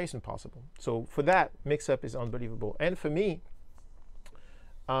no comparison possible. So for that, Mixup is unbelievable. And for me,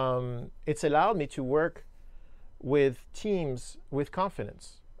 it's allowed me to work with teams with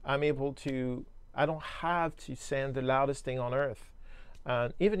confidence. I'm able to, I don't have to send the loudest thing on earth.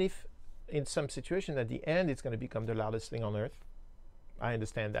 Even if in some situation at the end it's going to become the loudest thing on earth, I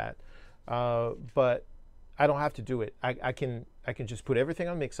understand that, but I don't have to do it. I can just put everything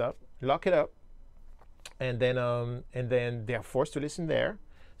on Mixup, lock it up, and then they're forced to listen there,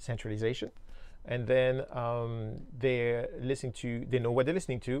 centralization, and then they know what they're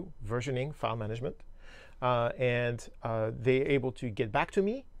listening to, versioning, file management, and they're able to get back to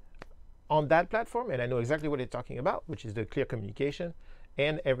me on that platform, and I know exactly what they're talking about, which is the clear communication,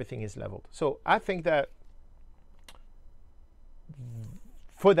 and everything is leveled. So I think that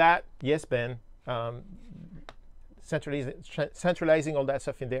for that, yes, Ben, centralizing all that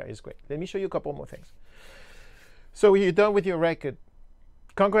stuff in there is great. Let me show you a couple more things. So you're done with your record.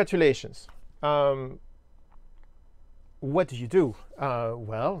 Congratulations. What do you do?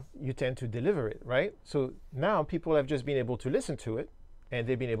 Well, you tend to deliver it, right? So now people have just been able to listen to it, and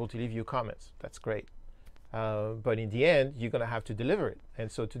they've been able to leave you comments. That's great. But in the end, you're going to have to deliver it. And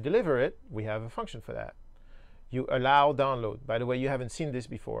so to deliver it, we have a function for that. You allow download. By the way, you haven't seen this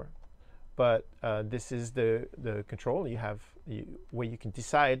before, but this is the control you have where you can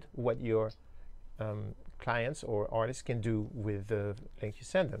decide what your clients or artists can do with the link you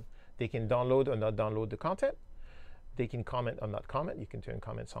send them. They can download or not download the content. They can comment or not comment. You can turn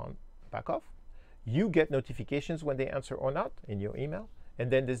comments on, back off. You get notifications when they answer or not in your email. And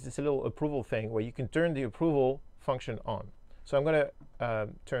then there's this little approval thing where you can turn the approval function on. So I'm going to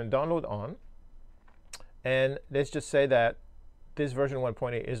turn download on. And let's just say that this version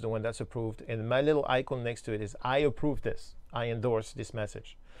 1.8 is the one that's approved. And my little icon next to it is I approve this. I endorse this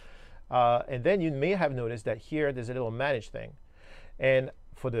message. And then you may have noticed that here there's a little manage thing and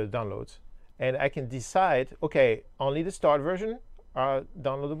for the downloads. And I can decide, OK, only the start version are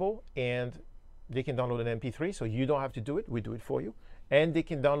downloadable. And they can download an MP3. So you don't have to do it. We do it for you. And they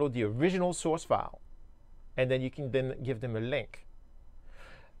can download the original source file. And then you can then give them a link.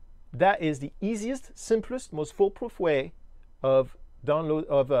 That is the easiest, simplest, most foolproof way of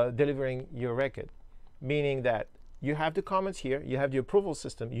delivering your record. Meaning that you have the comments here, you have the approval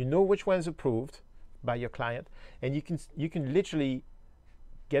system, you know which one's approved by your client, and you can literally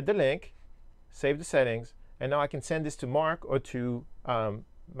get the link, save the settings, and now I can send this to Mark or to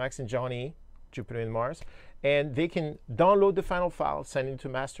Max and Johnny Jupiter and Mars, and they can download the final file, send it to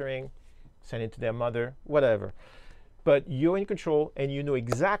mastering, send it to their mother, whatever. But you're in control and you know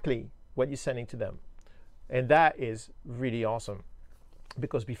exactly what you're sending to them. And that is really awesome.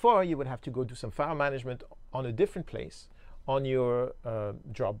 Because before you would have to go do some file management on a different place, on your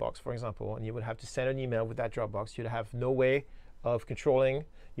Dropbox, for example, and you would have to send an email with that Dropbox. You'd have no way of controlling.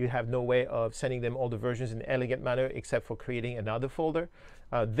 You have no way of sending them all the versions in an elegant manner except for creating another folder.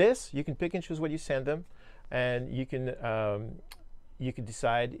 This, you can pick and choose what you send them, and you can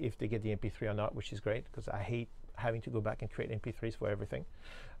decide if they get the MP3 or not, which is great because I hate having to go back and create MP3s for everything.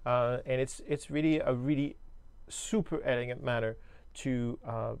 And it's really a really super elegant manner to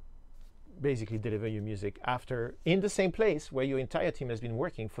basically deliver your music after in the same place where your entire team has been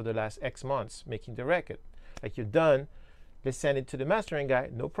working for the last X months making the record. Like you're done, let's send it to the mastering guy,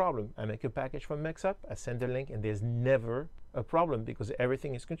 no problem. I make a package from Mixup, I send the link, and there's never a problem because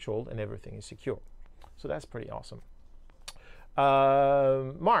everything is controlled and everything is secure. So that's pretty awesome.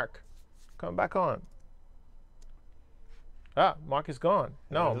 Mark, come back on. Ah, Mark is gone.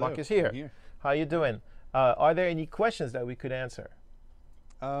 No, Hello. Mark is here. I'm here. How you doing? Are there any questions that we could answer?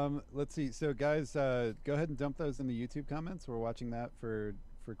 Let's see. So guys, go ahead and dump those in the YouTube comments. We're watching that for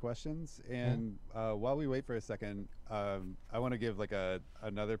questions. And while we wait for a second, I want to give like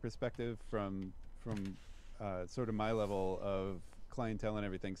another perspective from sort of my level of clientele and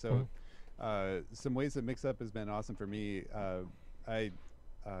everything. So some ways that Mixup has been awesome for me.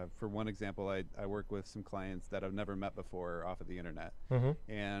 For one example, I work with some clients that I've never met before off of the internet,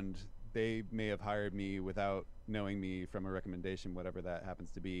 and they may have hired me without knowing me from a recommendation, whatever that happens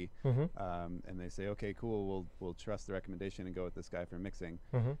to be. And they say, okay, cool, we'll trust the recommendation and go with this guy for mixing.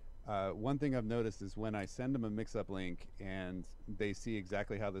 One thing I've noticed is when I send them a Mixup link and they see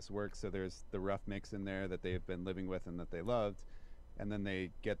exactly how this works, so there's the rough mix in there that they've been living with and that they loved, and then they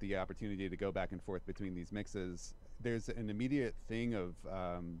get the opportunity to go back and forth between these mixes, there's an immediate thing of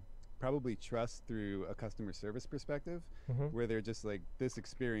probably trust through a customer service perspective, where they're just like, this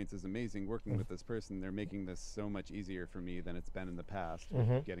experience is amazing working with this person. They're making this so much easier for me than it's been in the past,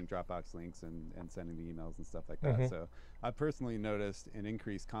 getting Dropbox links and sending the emails and stuff like that. So I've personally noticed an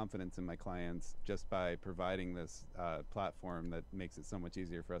increased confidence in my clients just by providing this platform that makes it so much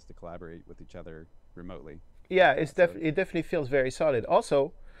easier for us to collaborate with each other remotely. Yeah, it definitely feels very solid.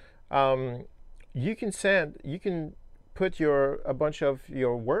 Also, you can put a bunch of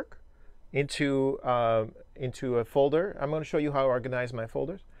your work into a folder. I'm going to show you how I organize my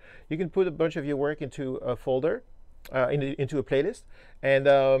folders. You can put a bunch of your work into a folder, into a playlist, and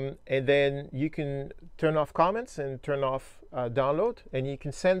then you can turn off comments and turn off download, and you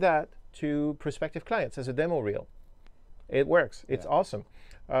can send that to prospective clients as a demo reel. It works. It's awesome.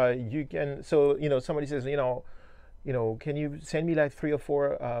 You can, so somebody says, can you send me like 3 or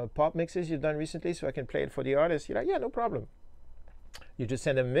 4 pop mixes you've done recently so I can play it for the artist? You're like, yeah, no problem. You just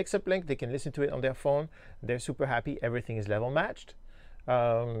send them a Mixup link. They can listen to it on their phone. They're super happy. Everything is level matched.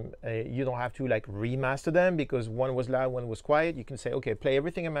 You don't have to like remaster them because one was loud, one was quiet. You can say, okay, play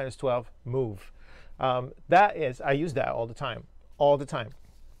everything at -12, move. I use that all the time.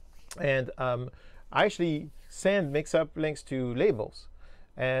 And I actually send Mixup links to labels.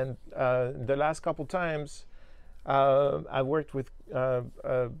 And the last couple times, I worked with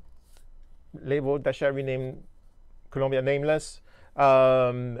a label that shall rename Columbia Nameless.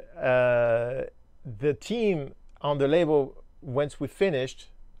 The team on the label, once we finished,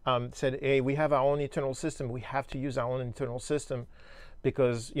 said, hey, we have our own internal system. We have to use our own internal system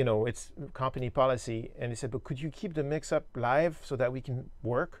because, it's company policy. And they said, but could you keep the Mixup live so that we can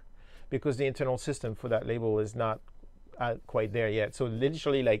work? Because the internal system for that label is not quite there yet. So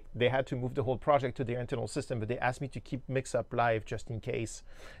literally, like, they had to move the whole project to their internal system, but they asked me to keep Mixup live just in case.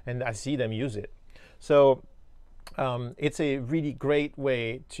 And I see them use it. So it's a really great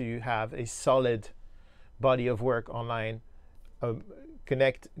way to have a solid body of work online,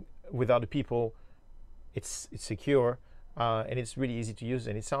 connect with other people. It's secure, and it's really easy to use,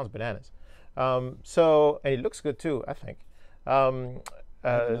 and it sounds bananas. And it looks good too, I think. I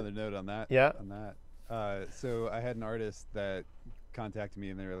have another note on that. Yeah. On that. So I had an artist that contacted me,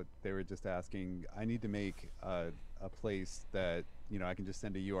 and they were just asking, I need to make a place that I can just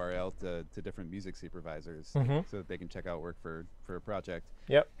send a URL to different music supervisors so that they can check out work for a project.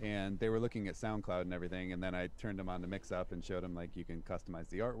 Yep. And they were looking at SoundCloud and everything, and then I turned them on to Mixup and showed them like you can customize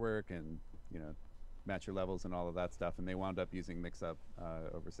the artwork and match your levels and all of that stuff, and they wound up using Mixup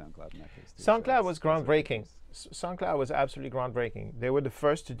over SoundCloud in that case too. SoundCloud was groundbreaking. SoundCloud was absolutely groundbreaking. They were the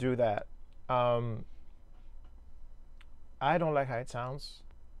first to do that. I don't like how it sounds.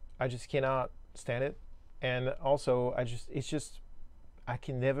 I just cannot stand it. And also, I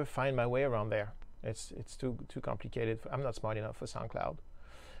can never find my way around there. It's too complicated. I'm not smart enough for SoundCloud.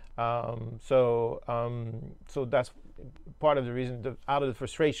 So that's part of the reason. Out of the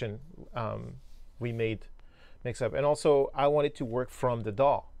frustration, we made Mixup, and also I wanted to work from the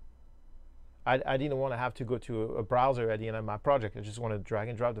DAW. I didn't want to have to go to a browser at the end of my project. I just want to drag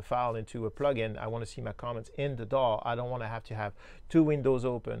and drop the file into a plugin. I want to see my comments in the DAW. I don't want to have 2 windows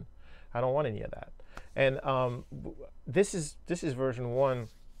open. I don't want any of that. And this is version 1.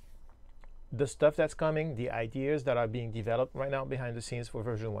 The stuff that's coming, the ideas that are being developed right now behind the scenes for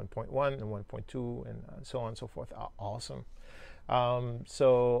version 1.1 and 1.2 and so on and so forth are awesome.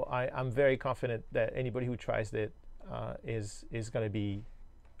 So I'm very confident that anybody who tries it is going to be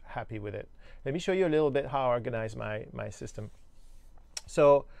happy with it. Let me show you a little bit how I organize my system.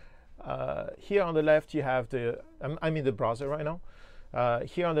 So here on the left you have I'm in the browser right now.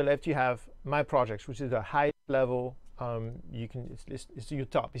 Here on the left you have my projects, which is the highest level. It's your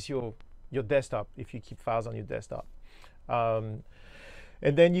top. It's your desktop if you keep files on your desktop. And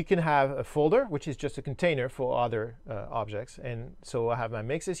then you can have a folder, which is just a container for other objects. And so I have my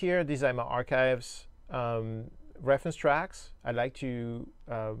mixes here. These are my archives, reference tracks. I like to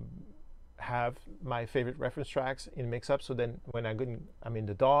have my favorite reference tracks in Mixup, so then when I'm in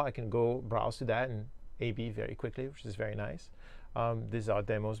the DAW, I can go browse to that and A/B very quickly, which is very nice. These are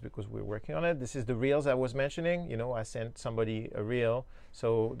demos because we're working on it. This is the reels I was mentioning. You know, I sent somebody a reel,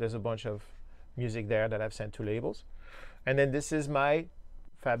 so there's a bunch of music there that I've sent to labels. And then this is my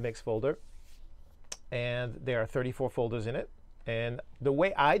Fab Mix folder, and there are 34 folders in it. And the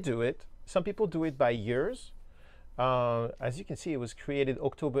way I do it, some people do it by years. As you can see, it was created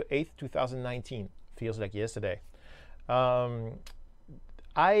October 8th, 2019. Feels like yesterday. I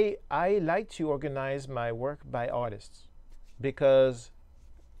like to organize my work by artists, because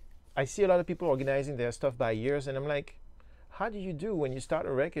I see a lot of people organizing their stuff by years, and I'm like, how do you do when you start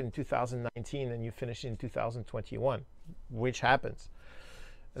a record in 2019 and you finish in 2021, which happens?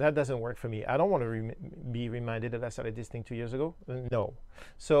 That doesn't work for me. I don't want to be reminded that I started this thing 2 years ago. No.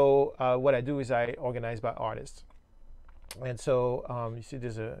 So what I do is I organize by artists. And so you see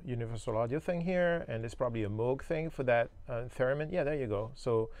there's a Universal Audio thing here, and there's probably a Moog thing for that theremin. Yeah, there you go.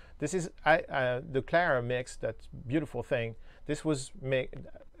 So this is the Clara mix, that beautiful thing. This was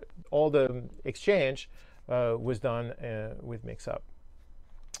all the exchange was done with Mixup.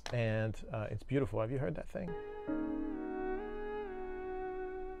 And it's beautiful. Have you heard that thing?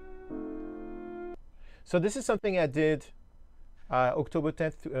 So this is something I did October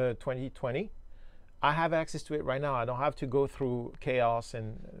 10th, 2020. I have access to it right now. I don't have to go through chaos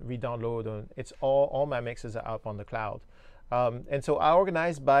and re-download. It's all my mixes are up on the cloud. And so I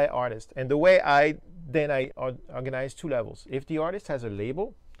organize by artist. And the way I organize 2 levels. If the artist has a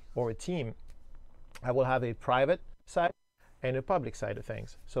label or a team, I will have a private side and a public side of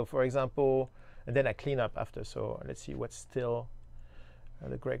things. So for example, and then I clean up after. So let's see what's still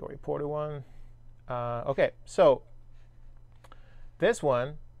the Gregory Porter one. Okay, so this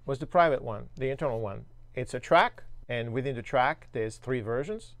one was the private one, the internal one. It's a track, and within the track there's 3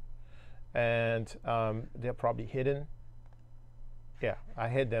 versions, and they're probably hidden. Yeah, I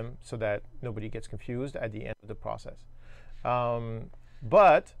hid them so that nobody gets confused at the end of the process.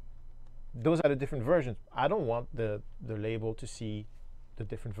 But those are the different versions. I don't want the label to see the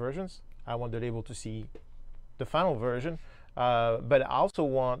different versions. I want the label to see the final version, but I also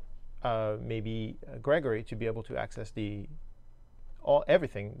want maybe Gregory to be able to access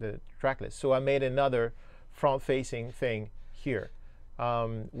everything, the track list. So I made another front-facing thing here,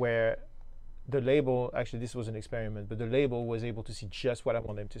 where the label, actually this was an experiment, but the label was able to see just what I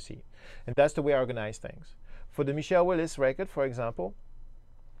want them to see. And that's the way I organize things. For the Michelle Willis record, for example,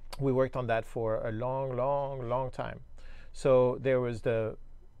 we worked on that for a long time. So there was the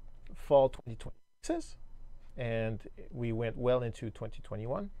fall 2020 mixes, and we went well into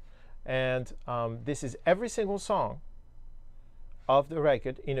 2021. And this is every single song of the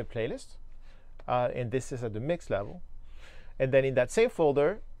record in a playlist, and this is at the mix level. And then in that same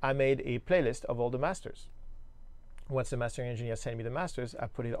folder, I made a playlist of all the masters. Once the mastering engineer sent me the masters, I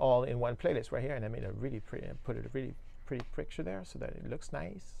put it all in one playlist right here, and I made a really pretty picture there so that it looks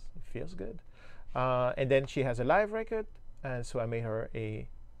nice, it feels good. And then she has a live record, and so I made her a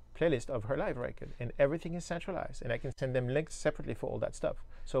playlist of her live record, and everything is centralized, and I can send them links separately for all that stuff.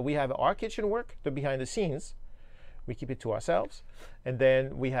 So we have our kitchen work, the behind the scenes. We keep it to ourselves, and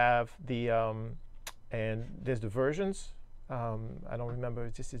then we have the and there's the versions. I don't remember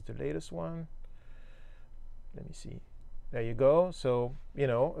if this is the latest one. Let me see. There you go. So you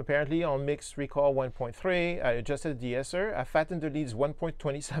know, apparently on Mix Recall 1.3, I adjusted the de-esser. I fattened the leads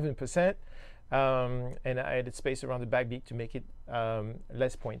 1.27%. And I added space around the backbeat to make it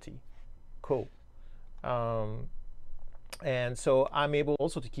less pointy. Cool. And so I'm able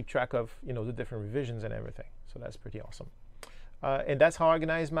also to keep track of, you know, the different revisions and everything. So that's pretty awesome. And that's how I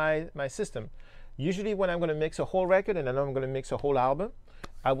organize my system. Usually when I'm going to mix a whole record and then I'm going to mix a whole album,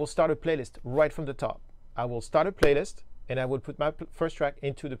 I will start a playlist right from the top. I will start a playlist and I will put my first track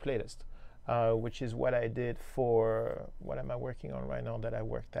into the playlist, which is what I did for, what am I working on right now that I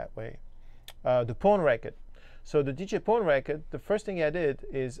worked that way? The Pone record. So the DJ Pone record, the first thing I did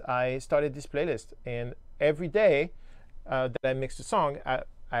is I started this playlist, and every day that I mixed a song, I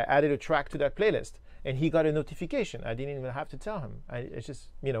added a track to that playlist, and he got a notification. I didn't even have to tell him. It's just,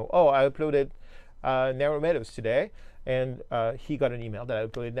 you know, oh, I uploaded Narrow Meadows today, and he got an email that I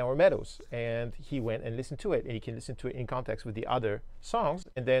uploaded Narrow Meadows, and he went and listened to it, and he can listen to it in context with the other songs,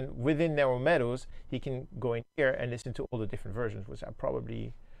 and then within Narrow Meadows, he can go in here and listen to all the different versions, which I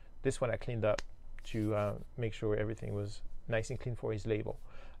probably, this one I cleaned up to make sure everything was nice and clean for his label.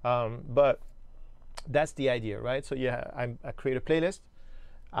 But that's the idea, right? So yeah, I create a playlist,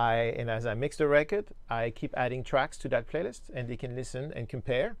 and as I mix the record, I keep adding tracks to that playlist, and they can listen and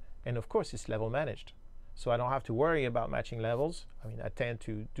compare. And of course, it's level managed, so I don't have to worry about matching levels. I mean, I tend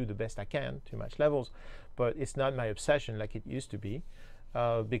to do the best I can to match levels, but it's not my obsession like it used to be,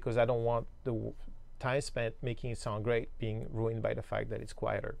 because I don't want the time spent making it sound great being ruined by the fact that it's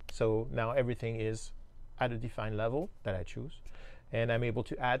quieter. So now everything is at a defined level that I choose, and I'm able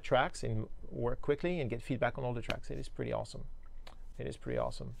to add tracks and work quickly and get feedback on all the tracks. It is pretty awesome. It is pretty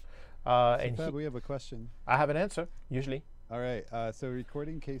awesome. And Fab, we have a question. I have an answer usually. All right. So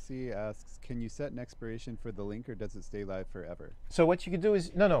Recording Casey asks, can you set an expiration for the link, or does it stay live forever? So what you can do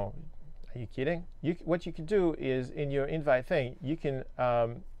is, no, are you kidding? What you can do is in your invite thing, you can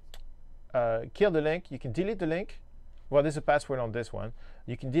kill the link, you can delete the link. Well, there's a password on this one.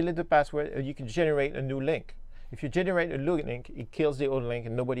 You can delete the password, or you can generate a new link. If you generate a new link, it kills the old link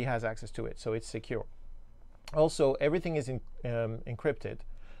and nobody has access to it, so it's secure. Also, everything is encrypted.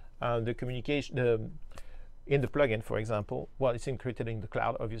 The communication, in the plugin, for example, well, it's encrypted in the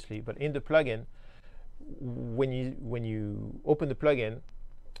cloud, obviously, but in the plugin, when you open the plugin,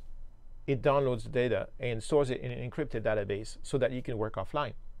 it downloads the data and stores it in an encrypted database so that you can work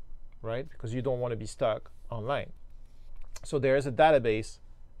offline, right? Because you don't want to be stuck online. So there is a database,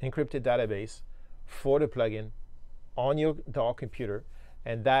 encrypted database for the plugin on your DAW computer,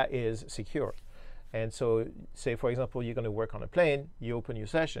 and that is secure. And so say, for example, you're going to work on a plane, you open your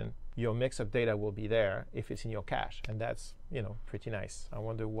session, your Mixup data will be there if it's in your cache, and that's, you know, pretty nice. I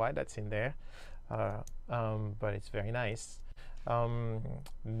wonder why that's in there, but it's very nice.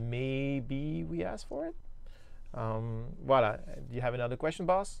 Maybe we asked for it. Voila. Do you have another question,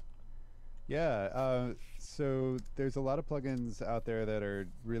 boss? Yeah, so there's a lot of plugins out there that are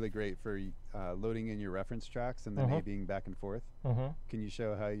really great for loading in your reference tracks and then A/Bing back and forth. Can you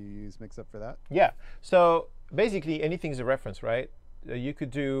show how you use Mixup for that? Yeah, so basically anything's a reference, right? You could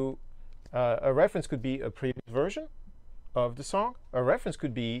do, a reference could be a previous version of the song. A reference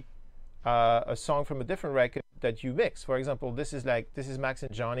could be a song from a different record that you mix. For example, this is Max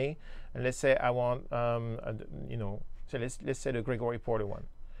and Johnny, and let's say I want, you know, so let's say the Gregory Porter one.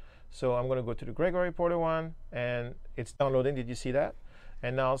 So I'm going to go to the Gregory Porter one, and it's downloading. Did you see that?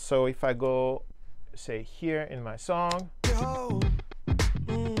 And now, so if I go, say, here in my song, it's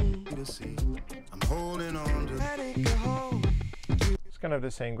kind of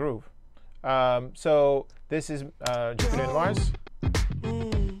the same groove. So this is Jupiter and Mars.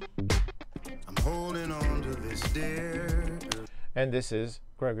 I'm holding on to this dear. And this is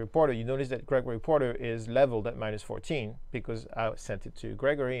Gregory Porter. You notice that Gregory Porter is leveled at -14 because I sent it to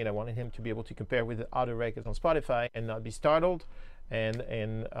Gregory and I wanted him to be able to compare with the other records on Spotify and not be startled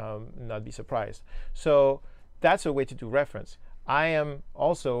and not be surprised. So that's a way to do reference. I am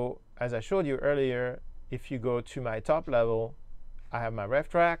also, as I showed you earlier, if you go to my top level, I have my ref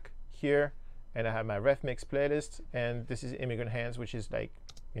track here and I have my ref mix playlist, and this is Immigrant Hands, which is like,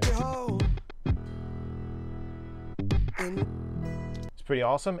 you know, it's pretty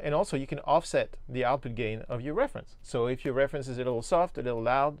awesome. And also you can offset the output gain of your reference. So if your reference is a little soft, a little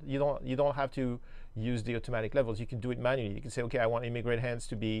loud, you don't have to use the automatic levels. You can do it manually. You can say, okay, I want Immigrant Hands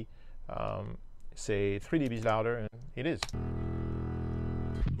to be say 3 dBs louder, and it is.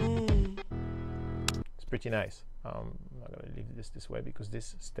 It's pretty nice. I'm not going to leave this way because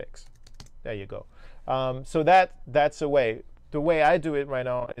this sticks. There you go. So that's a way. The way I do it right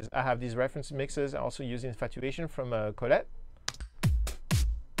now is I have these reference mixes. I also use Infatuation from Colette.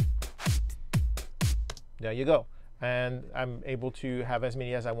 There you go. And I'm able to have as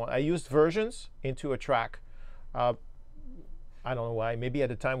many as I want. I used versions into a track I don't know why. Maybe at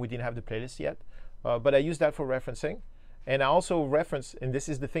the time we didn't have the playlist yet, but I use that for referencing. And I also reference, and this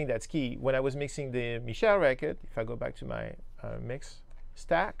is the thing that's key, when I was mixing the Michel record, if I go back to my mix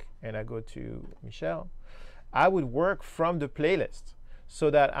stack and I go to Michel, I would work from the playlist so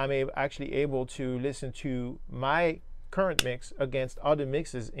that I'm actually able to listen to my current mix against other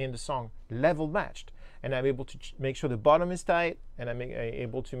mixes in the song, level matched. And I'm able to make sure the bottom is tight, and I'm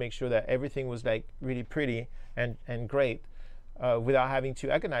able to make sure that everything was like really pretty and great without having to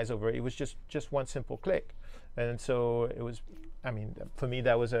agonize over it. It was just one simple click. And so it was, I mean, for me,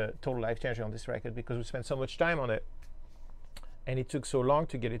 that was a total life changer on this record because we spent so much time on it. And it took so long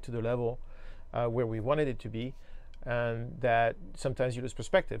to get it to the level where we wanted it to be, and that sometimes you lose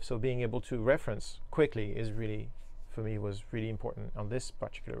perspective. So being able to reference quickly is really, for me, was really important on this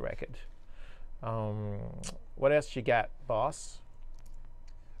particular record. What else you got, boss?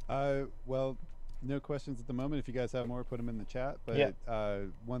 Well, no questions at the moment. If you guys have more, put them in the chat. But Yeah.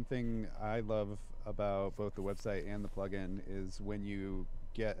 one thing I love about both the website and the plugin is when you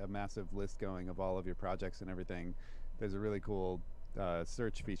get a massive list going of all of your projects and everything, there's a really cool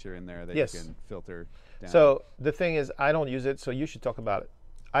search feature in there that Yes. you can filter down. So the thing is, I don't use it, so you should talk about it.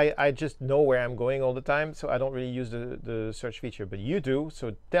 I just know where I'm going all the time, so I don't really use the search feature, but you do,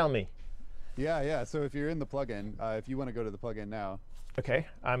 so tell me. Yeah. So if you're in the plugin, if you want to go to the plugin now. Okay,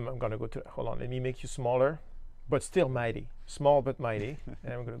 I'm gonna go to, hold on, let me make you smaller, but still mighty. Small but mighty.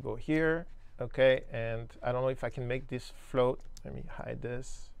 And I'm gonna go here, okay, and I don't know if I can make this float. Let me hide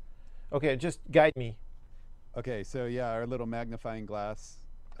this. Okay, just guide me. Okay, so yeah, our little magnifying glass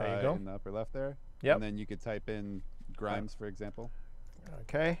There you go. in the upper left there. Yep. And then you could type in Grimes, for example.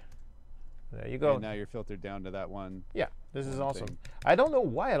 Okay, there you go. And now you're filtered down to that one. Yeah, this is one awesome. thing. I don't know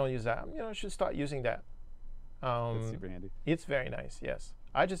why I don't use that. You know, I should start using that. That's super handy. It's very nice, yes.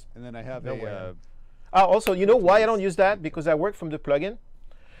 I just, And then I have No way. a also, you know why I don't use that? Because I work from the plugin,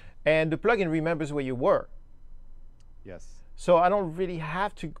 and the plugin remembers where you were. yes. So I don't really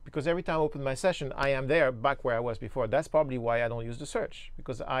have to, because every time I open my session, I am there back where I was before. That's probably why I don't use the search,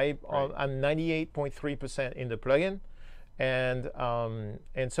 because I'm 98.3% in the plugin.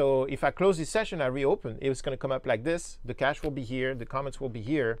 And so if I close this session, I reopen, it's going to come up like this. The cache will be here. The comments will be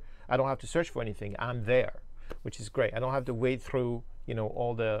here. I don't have to search for anything. I'm there, which is great. I don't have to wade through, you know,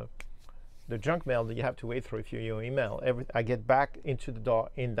 all the junk mail that you have to wade through if you email. I get back into the DAW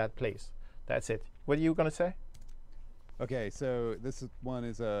in that place. That's it. What are you going to say? Okay, so one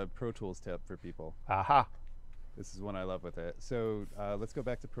is a Pro Tools tip for people. Aha. This is one I love with it. So let's go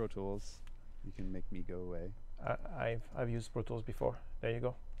back to Pro Tools. You can make me go away. I've used Pro Tools before. There you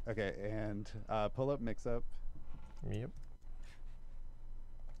go. Okay, and pull up Mixup. Yep.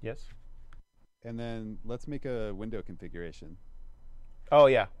 Yes. And then let's make a window configuration. Oh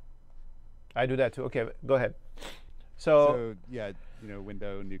yeah, I do that too. Okay, go ahead. So yeah, you know,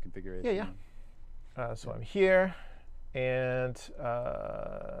 window, new configuration. yeah. So I'm here, and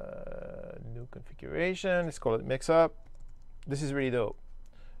new configuration. Let's call it Mixup. This is really dope.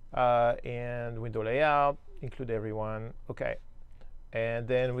 And window layout, include everyone. Okay, and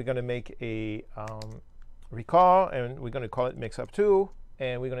then we're gonna make a recall, and we're gonna call it Mixup 2,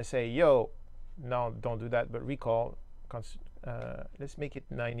 and we're gonna say, yo, no, don't do that, but recall. Let's make it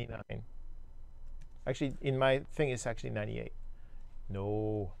 99. Actually, in my thing, it's actually 98.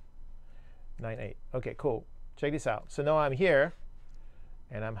 No, 98. Okay, cool. Check this out. So now I'm here,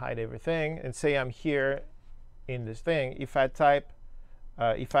 and I'm hide everything, and say I'm here in this thing. If I type,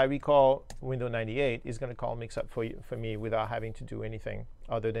 if I recall window 98, it's going to call Mixup for me without having to do anything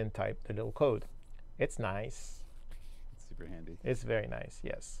other than type the little code. It's nice. It's super handy. It's very nice.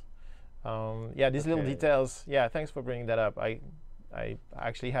 Yes. Yeah, these little Okay. details. Yeah, thanks for bringing that up. I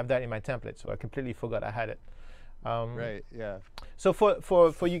actually have that in my template, so I completely forgot I had it. Right. Yeah. So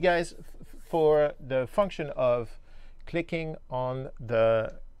for you guys, for the function of clicking on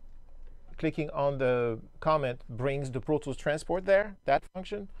the comment brings the Pro Tools transport there, that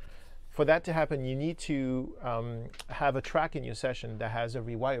function. For that to happen, you need to have a track in your session that has a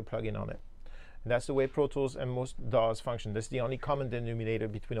rewire plugin on it. And that's the way Pro Tools and most DAWs function. That's the only common denominator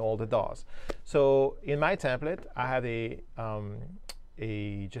between all the DAWs. So in my template, I have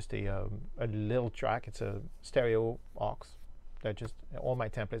just a little track. It's a stereo aux. That just all my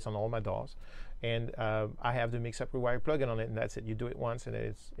templates on all my DAWs, and I have the Mixup Rewire plugin on it, and that's it. You do it once, and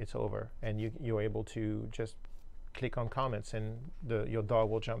it's over, and you're able to just click on comments, and your DAW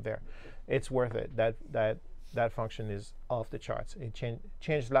will jump there. It's worth it. That function is off the charts. It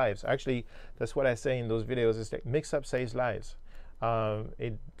changed lives. Actually, that's what I say in those videos. Is that Mixup saves lives.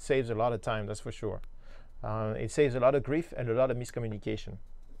 It saves a lot of time, that's for sure. It saves a lot of grief and a lot of miscommunication.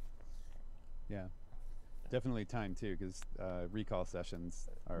 Yeah. Definitely time too, because recall sessions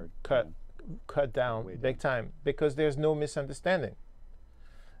are cut down way big time, because there's no misunderstanding.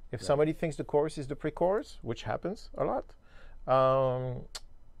 If Right. somebody thinks the chorus is the pre-chorus, which happens a lot,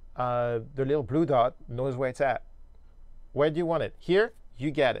 the little blue dot knows where it's at. Where do you want it? Here,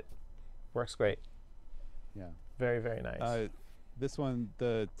 you get it. Works great. Yeah. Very, very nice. This one,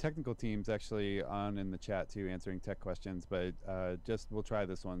 the technical team's actually on in the chat too, answering tech questions, but we'll try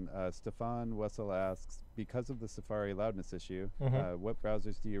this one. Stefan Wessel asks, because of the Safari loudness issue, what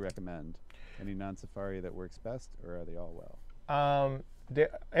browsers do you recommend? Any non-Safari that works best, or are they all well?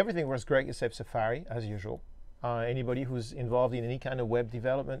 Everything works great except Safari, as usual. Anybody who's involved in any kind of web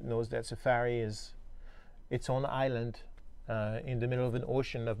development knows that Safari is its own island in the middle of an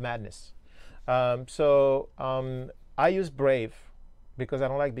ocean of madness. I use Brave because I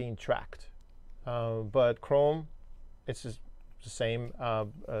don't like being tracked. But Chrome, it's just the same.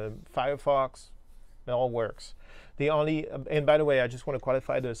 Firefox, it all works. And by the way, I just want to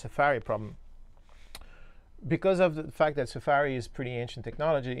qualify the Safari problem. Because of the fact that Safari is pretty ancient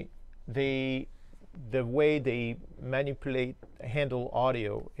technology, the way they handle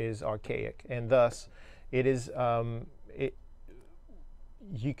audio is archaic, and thus it is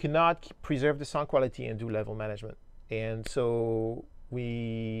you cannot preserve the sound quality and do level management. And so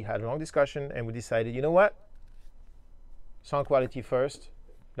we had a long discussion, and we decided, you know what? Sound quality first,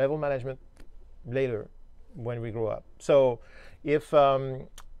 level management later when we grow up. So if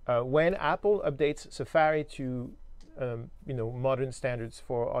when Apple updates Safari to modern standards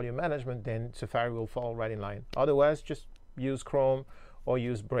for audio management, then Safari will fall right in line. Otherwise, just use Chrome or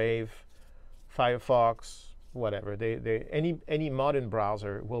use Brave, Firefox, whatever. Any modern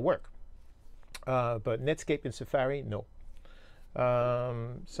browser will work. But Netscape and Safari, no.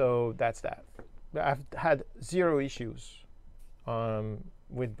 So that's that. I've had 0 issues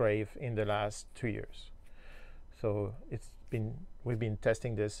with Brave in the last 2 years. So we've been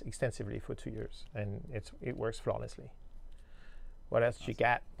testing this extensively for 2 years, and it works flawlessly. What else you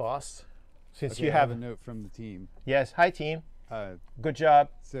got, boss? Since Okay, you I have a note from the team. Yes, hi team. Uh, Good job.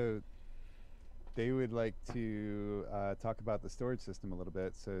 So they would like to talk about the storage system a little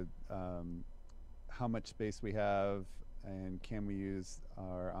bit. So how much space we have, and can we use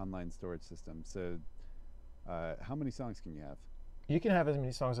our online storage system? So how many songs can you have? You can have as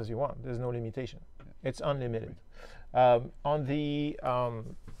many songs as you want. There's no limitation. Yeah. It's unlimited.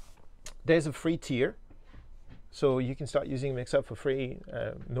 There's a free tier, so you can start using Mixup for free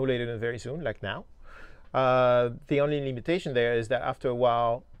no later than very soon, like now. The only limitation there is that after a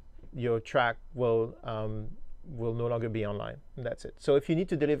while, your track will no longer be online, and that's it. So if you need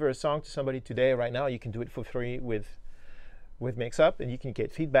to deliver a song to somebody today, right now, you can do it for free with Mixup, and you can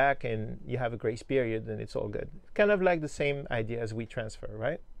get feedback, and you have a grace period, and it's all good. Kind of like the same idea as WeTransfer,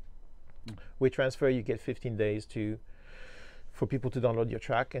 right? WeTransfer, you get 15 days for people to download your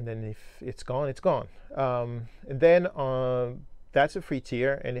track, and then if it's gone, it's gone. And then that's a free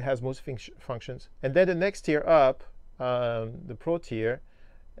tier, and it has most functions. And then the next tier up, the Pro tier,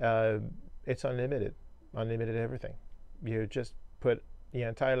 it's unlimited everything. You just put your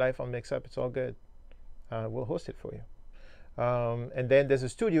entire life on Mixup, it's all good. We'll host it for you. And then there's a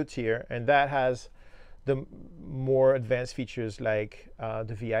studio tier, and that has the more advanced features like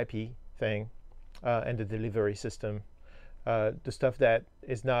the VIP thing and the delivery system, the stuff that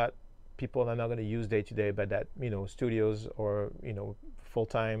is not people are not going to use day to day, but that studios or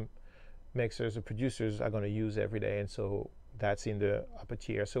full-time mixers or producers are going to use every day, and so that's in the upper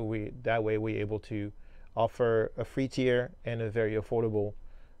tier. So that way we're able to offer a free tier and a very affordable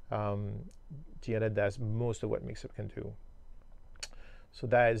tier that does most of what Mixup can do. So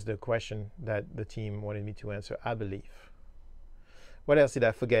that is the question that the team wanted me to answer, I believe. What else did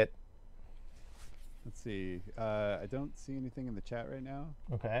I forget? Let's see. I don't see anything in the chat right now.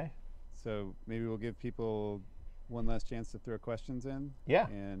 Okay. So maybe we'll give people one last chance to throw questions in. Yeah.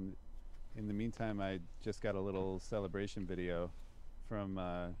 And in the meantime, I just got a little celebration video from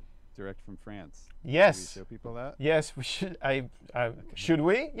direct from France. Yes. Should we show people that? Yes, we should. Should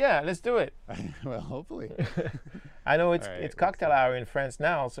we? Yeah, let's do it. Well, hopefully. I know it's All right, cocktail hour in France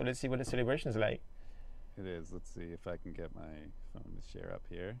now, so let's see what the celebration is like. It is. Let's see if I can get my phone to share up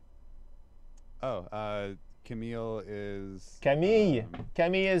here. Oh, Camille is... Camille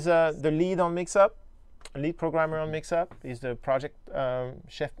is the lead on Mixup, lead programmer on Mixup. He's the project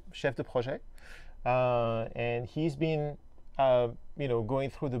chef de projet. And he's been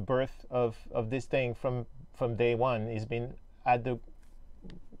going through the birth of this thing from day one. He's been at the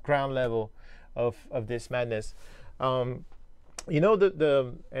ground level of this madness. And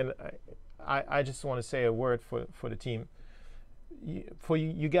I just want to say a word for the team. for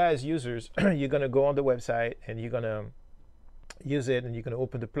you guys users, you're gonna go on the website and you're gonna use it, and you're gonna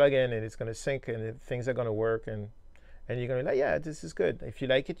open the plugin, and it's gonna sync, and things are gonna work, and you're gonna be like, yeah, this is good. If you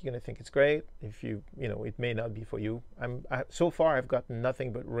like it, you're gonna think it's great. If you know, it may not be for you. So far I've gotten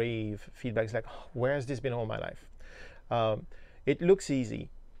nothing but rave feedback. It's like, oh, where has this been all my life? It looks easy.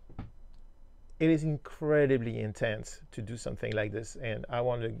 It is incredibly intense to do something like this, and I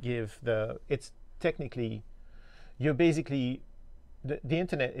want to give it's technically, you're basically, the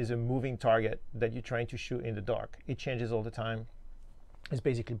internet is a moving target that you're trying to shoot in the dark. It changes all the time. It's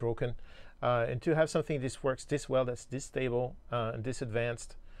basically broken. And to have something this works this well, that's this stable, and this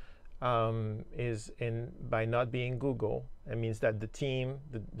advanced, by not being Google, it means that the team,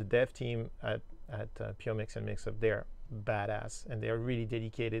 the dev team at Pure Mix and Mixup, they're badass, and they're really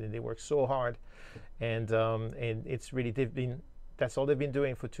dedicated, and they work so hard, and it's really, that's all they've been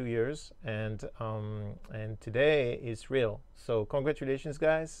doing for 2 years, and today is real. So congratulations,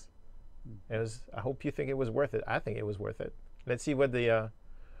 guys. I hope you think it was worth it. I think it was worth it. Let's see what the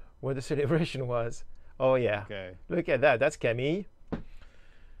celebration was. Oh yeah. Okay. Look at that. That's Camille.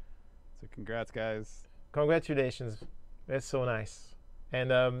 So congrats, guys. Congratulations. That's so nice. And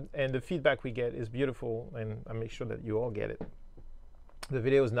the feedback we get is beautiful, and I make sure that you all get it. The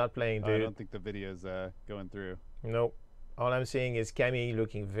video is not playing, dude. I don't think the video's going through. Nope. All I'm seeing is Camille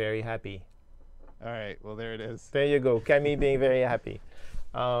looking very happy. All right. Well, there it is. There you go. Camille being very happy.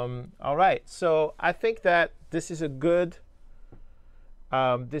 All right. So I think that this is a good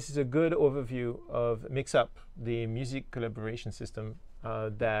overview of Mixup, the music collaboration system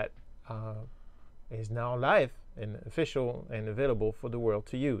that is now live and official and available for the world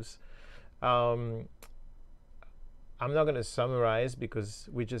to use. I'm not going to summarize because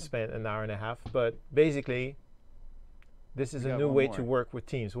we just spent an hour and a half, but basically, this is a new way to work with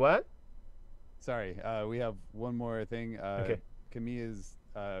teams. What? Sorry, we have one more thing. Okay. Camille is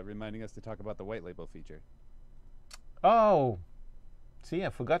reminding us to talk about the white label feature. Oh, see, I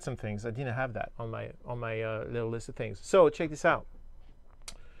forgot some things. I didn't have that on my little list of things. So check this out.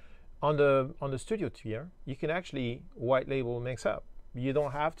 On the studio tier, you can actually white label Mixup. You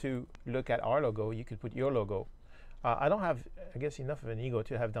don't have to look at our logo. You could put your logo. I don't have, I guess, enough of an ego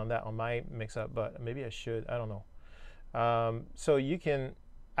to have done that on my Mixup, but maybe I should. I don't know. So you can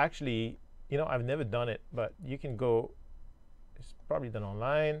actually, I've never done it, but you can go. It's probably done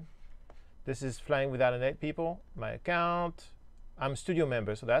online. This is Flying Without a Net, people. My account. I'm a studio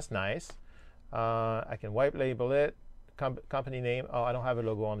member, so that's nice. I can white label it. Company name. Oh, I don't have a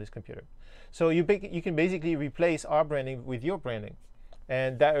logo on this computer. So you can basically replace our branding with your branding,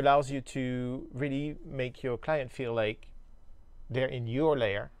 and that allows you to really make your client feel like they're in your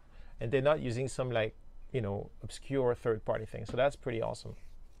layer, and they're not using some obscure third-party thing. So that's pretty awesome.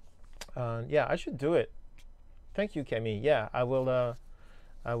 Yeah, I should do it. Thank you, Camille. Yeah, I will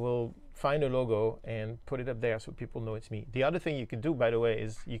find a logo and put it up there so people know it's me. The other thing you can do, by the way,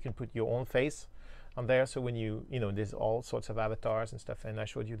 is you can put your own face on there. So when there's all sorts of avatars and stuff, and I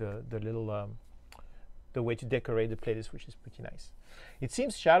showed you the little the way to decorate the playlist, which is pretty nice. It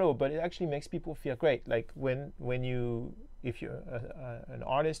seems shallow, but it actually makes people feel great. Like if you're an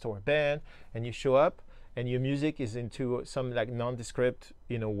artist or a band and you show up and your music is into some nondescript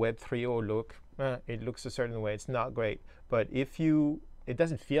Web 3.0 look, it looks a certain way. It's not great, but it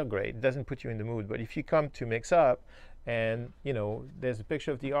doesn't feel great. It doesn't put you in the mood. But if you come to Mixup and there's a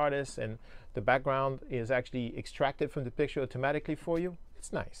picture of the artist and the background is actually extracted from the picture automatically for you,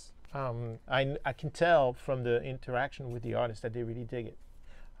 it's nice. I can tell from the interaction with the artist that they really dig it.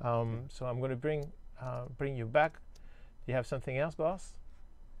 So I'm going to bring you back. Do you have something else, boss?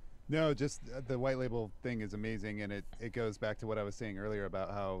 No, just the white label thing is amazing, and it goes back to what I was saying earlier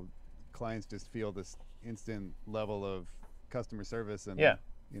about how clients just feel this instant level of customer service and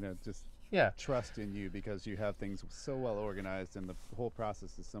just trust in you because you have things so well organized, and the whole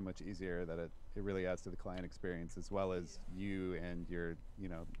process is so much easier that it really adds to the client experience as well as you and your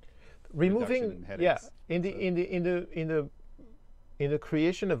removing in the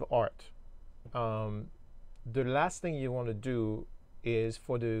creation of art. The last thing you want to do is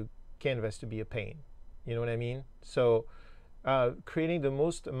for the canvas to be a pain. You know what I mean? So creating the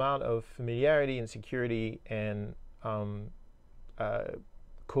most amount of familiarity and security and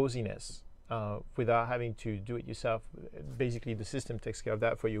coziness without having to do it yourself. Basically, the system takes care of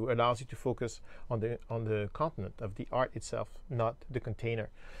that for you. Allows you to focus on the content of the art itself, not the container.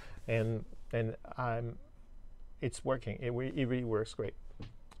 And it's working. It really works great.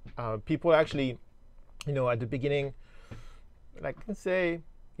 People actually, at the beginning, like let's say,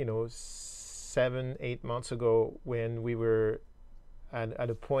 7-8 months ago, when we were at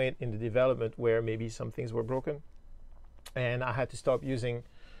a point in the development where maybe some things were broken, and I had to stop using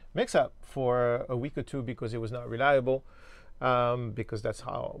Mixup for a week or two because it was not reliable. Because that's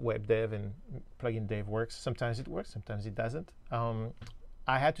how web dev and plugin dev works. Sometimes it works, sometimes it doesn't.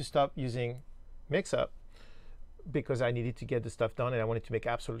 I had to stop using Mixup because I needed to get the stuff done, and I wanted to make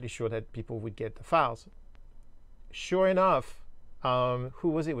absolutely sure that people would get the files. Sure enough, who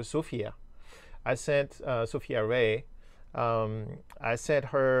was it? It was Sophia. I sent Sophia Ray, I sent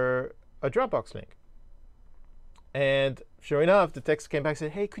her a Dropbox link. And sure enough, the text came back and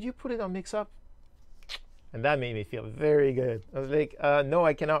said, hey, could you put it on Mixup? And that made me feel very good. I was like, no,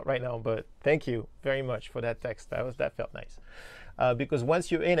 I cannot right now, but thank you very much for that text. That felt nice. Because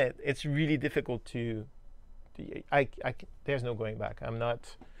once you're in it, it's really difficult to there's no going back. I'm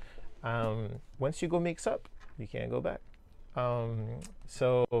not, once you go Mixup, you can't go back.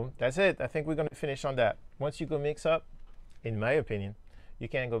 So that's it. I think we're going to finish on that. Once you go Mixup, in my opinion, you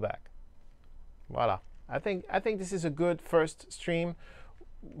can't go back. Voila. I think this is a good first stream.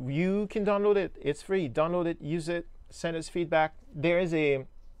 You can download it. It's free. Download it, use it, send us feedback. There is a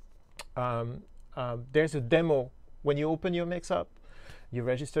demo when you open your Mixup. You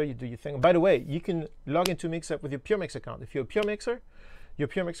register, you do your thing. By the way, you can log into Mixup with your PureMix account. If you're a PureMixer, your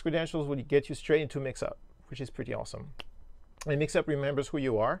PureMix credentials will get you straight into Mixup, which is pretty awesome. And Mixup remembers who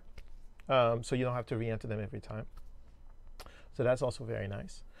you are, so you don't have to re-enter them every time. So that's also very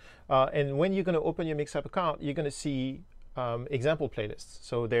nice. And when you're going to open your Mixup account, you're going to see example playlists.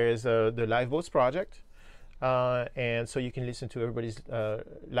 So there's the Lifeboats project, and so you can listen to everybody's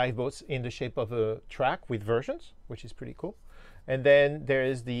Lifeboats in the shape of a track with versions, which is pretty cool. And then there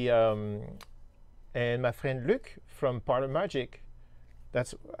is the and my friend Luc from Part of Magic.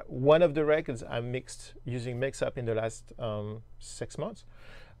 That's one of the records I mixed using Mixup in the last 6 months.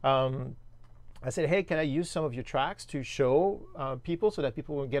 I said, hey, can I use some of your tracks to show people so that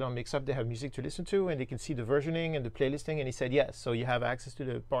people will get on Mixup, they have music to listen to, and they can see the versioning and the playlisting? And he said, yes. So you have access to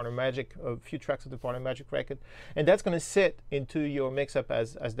the Partner Magic, a few tracks of the Partner Magic record. And that's going to sit into your Mixup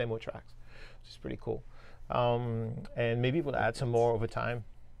as demo tracks, which is pretty cool. And maybe we'll add some more over time.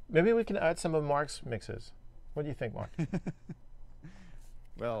 Maybe we can add some of Mark's mixes. What do you think, Mark?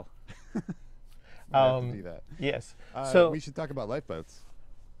 Well, we'll have to do that. Yes. So we should talk about Lifeboats.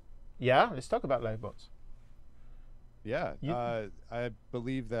 Yeah, let's talk about Lifeboats. Yeah, I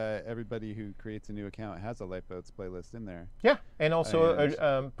believe that everybody who creates a new account has a Lifeboats playlist in there. Yeah, and also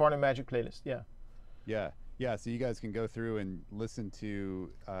a Partner Magic playlist. Yeah. Yeah. So you guys can go through and listen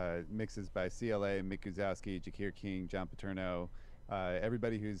to mixes by CLA, Mick Guzowski, Jakir King, John Paterno,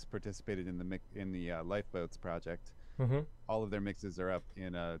 everybody who's participated in the Lifeboats project. Mm-hmm. All of their mixes are up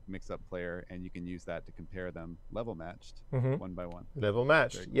in a Mixup player, and you can use that to compare them level matched, one by one. Level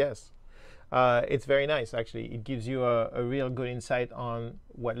matched, yes. It's very nice, actually. It gives you a real good insight on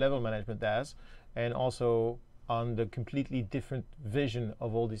what level management does, and also on the completely different vision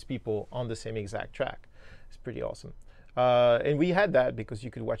of all these people on the same exact track. It's pretty awesome. And we had that because you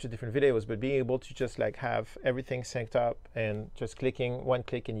could watch the different videos, but being able to just like have everything synced up and just clicking one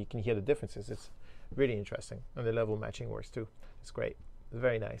click and you can hear the differences. It's really interesting. And the level matching works too. It's great. It's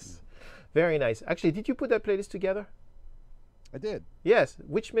very nice. Very nice. Actually, did you put that playlist together? I did. Yes.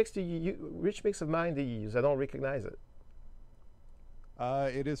 Which mix which mix of mine do you use? I don't recognize it.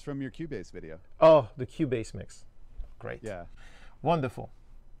 It is from your Cubase video. Oh, the Cubase mix. Great. Yeah. Wonderful.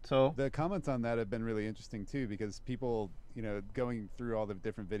 So the comments on that have been really interesting too, because people, going through all the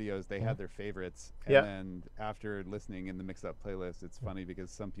different videos, they had their favorites, and then after listening in the Mixup playlist, it's funny because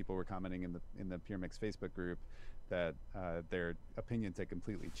some people were commenting in the Pure Mix Facebook group that their opinions had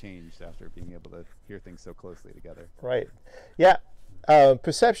completely changed after being able to hear things so closely together. Right. Yeah.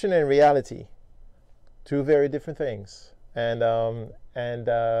 Perception and reality, two very different things, and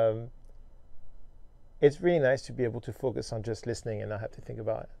it's really nice to be able to focus on just listening and not have to think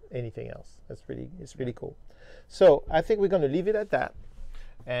about anything else. It's really cool. So I think we're going to leave it at that.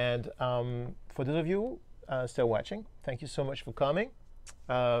 And for those of you still watching, thank you so much for coming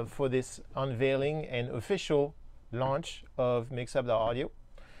for this unveiling and official launch of Mixup.audio.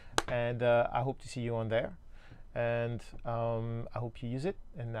 And I hope to see you on there. And I hope you use it,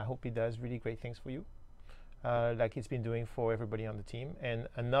 and I hope it does really great things for you, like it's been doing for everybody on the team. And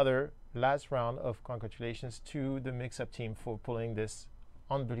another last round of congratulations to the Mixup team for pulling this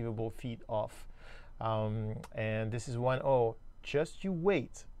unbelievable feat off. And this is 1-0. Just you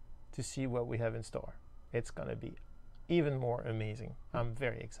wait to see what we have in store. It's going to be even more amazing. I'm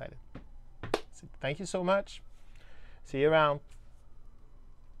very excited. So thank you so much. See you around.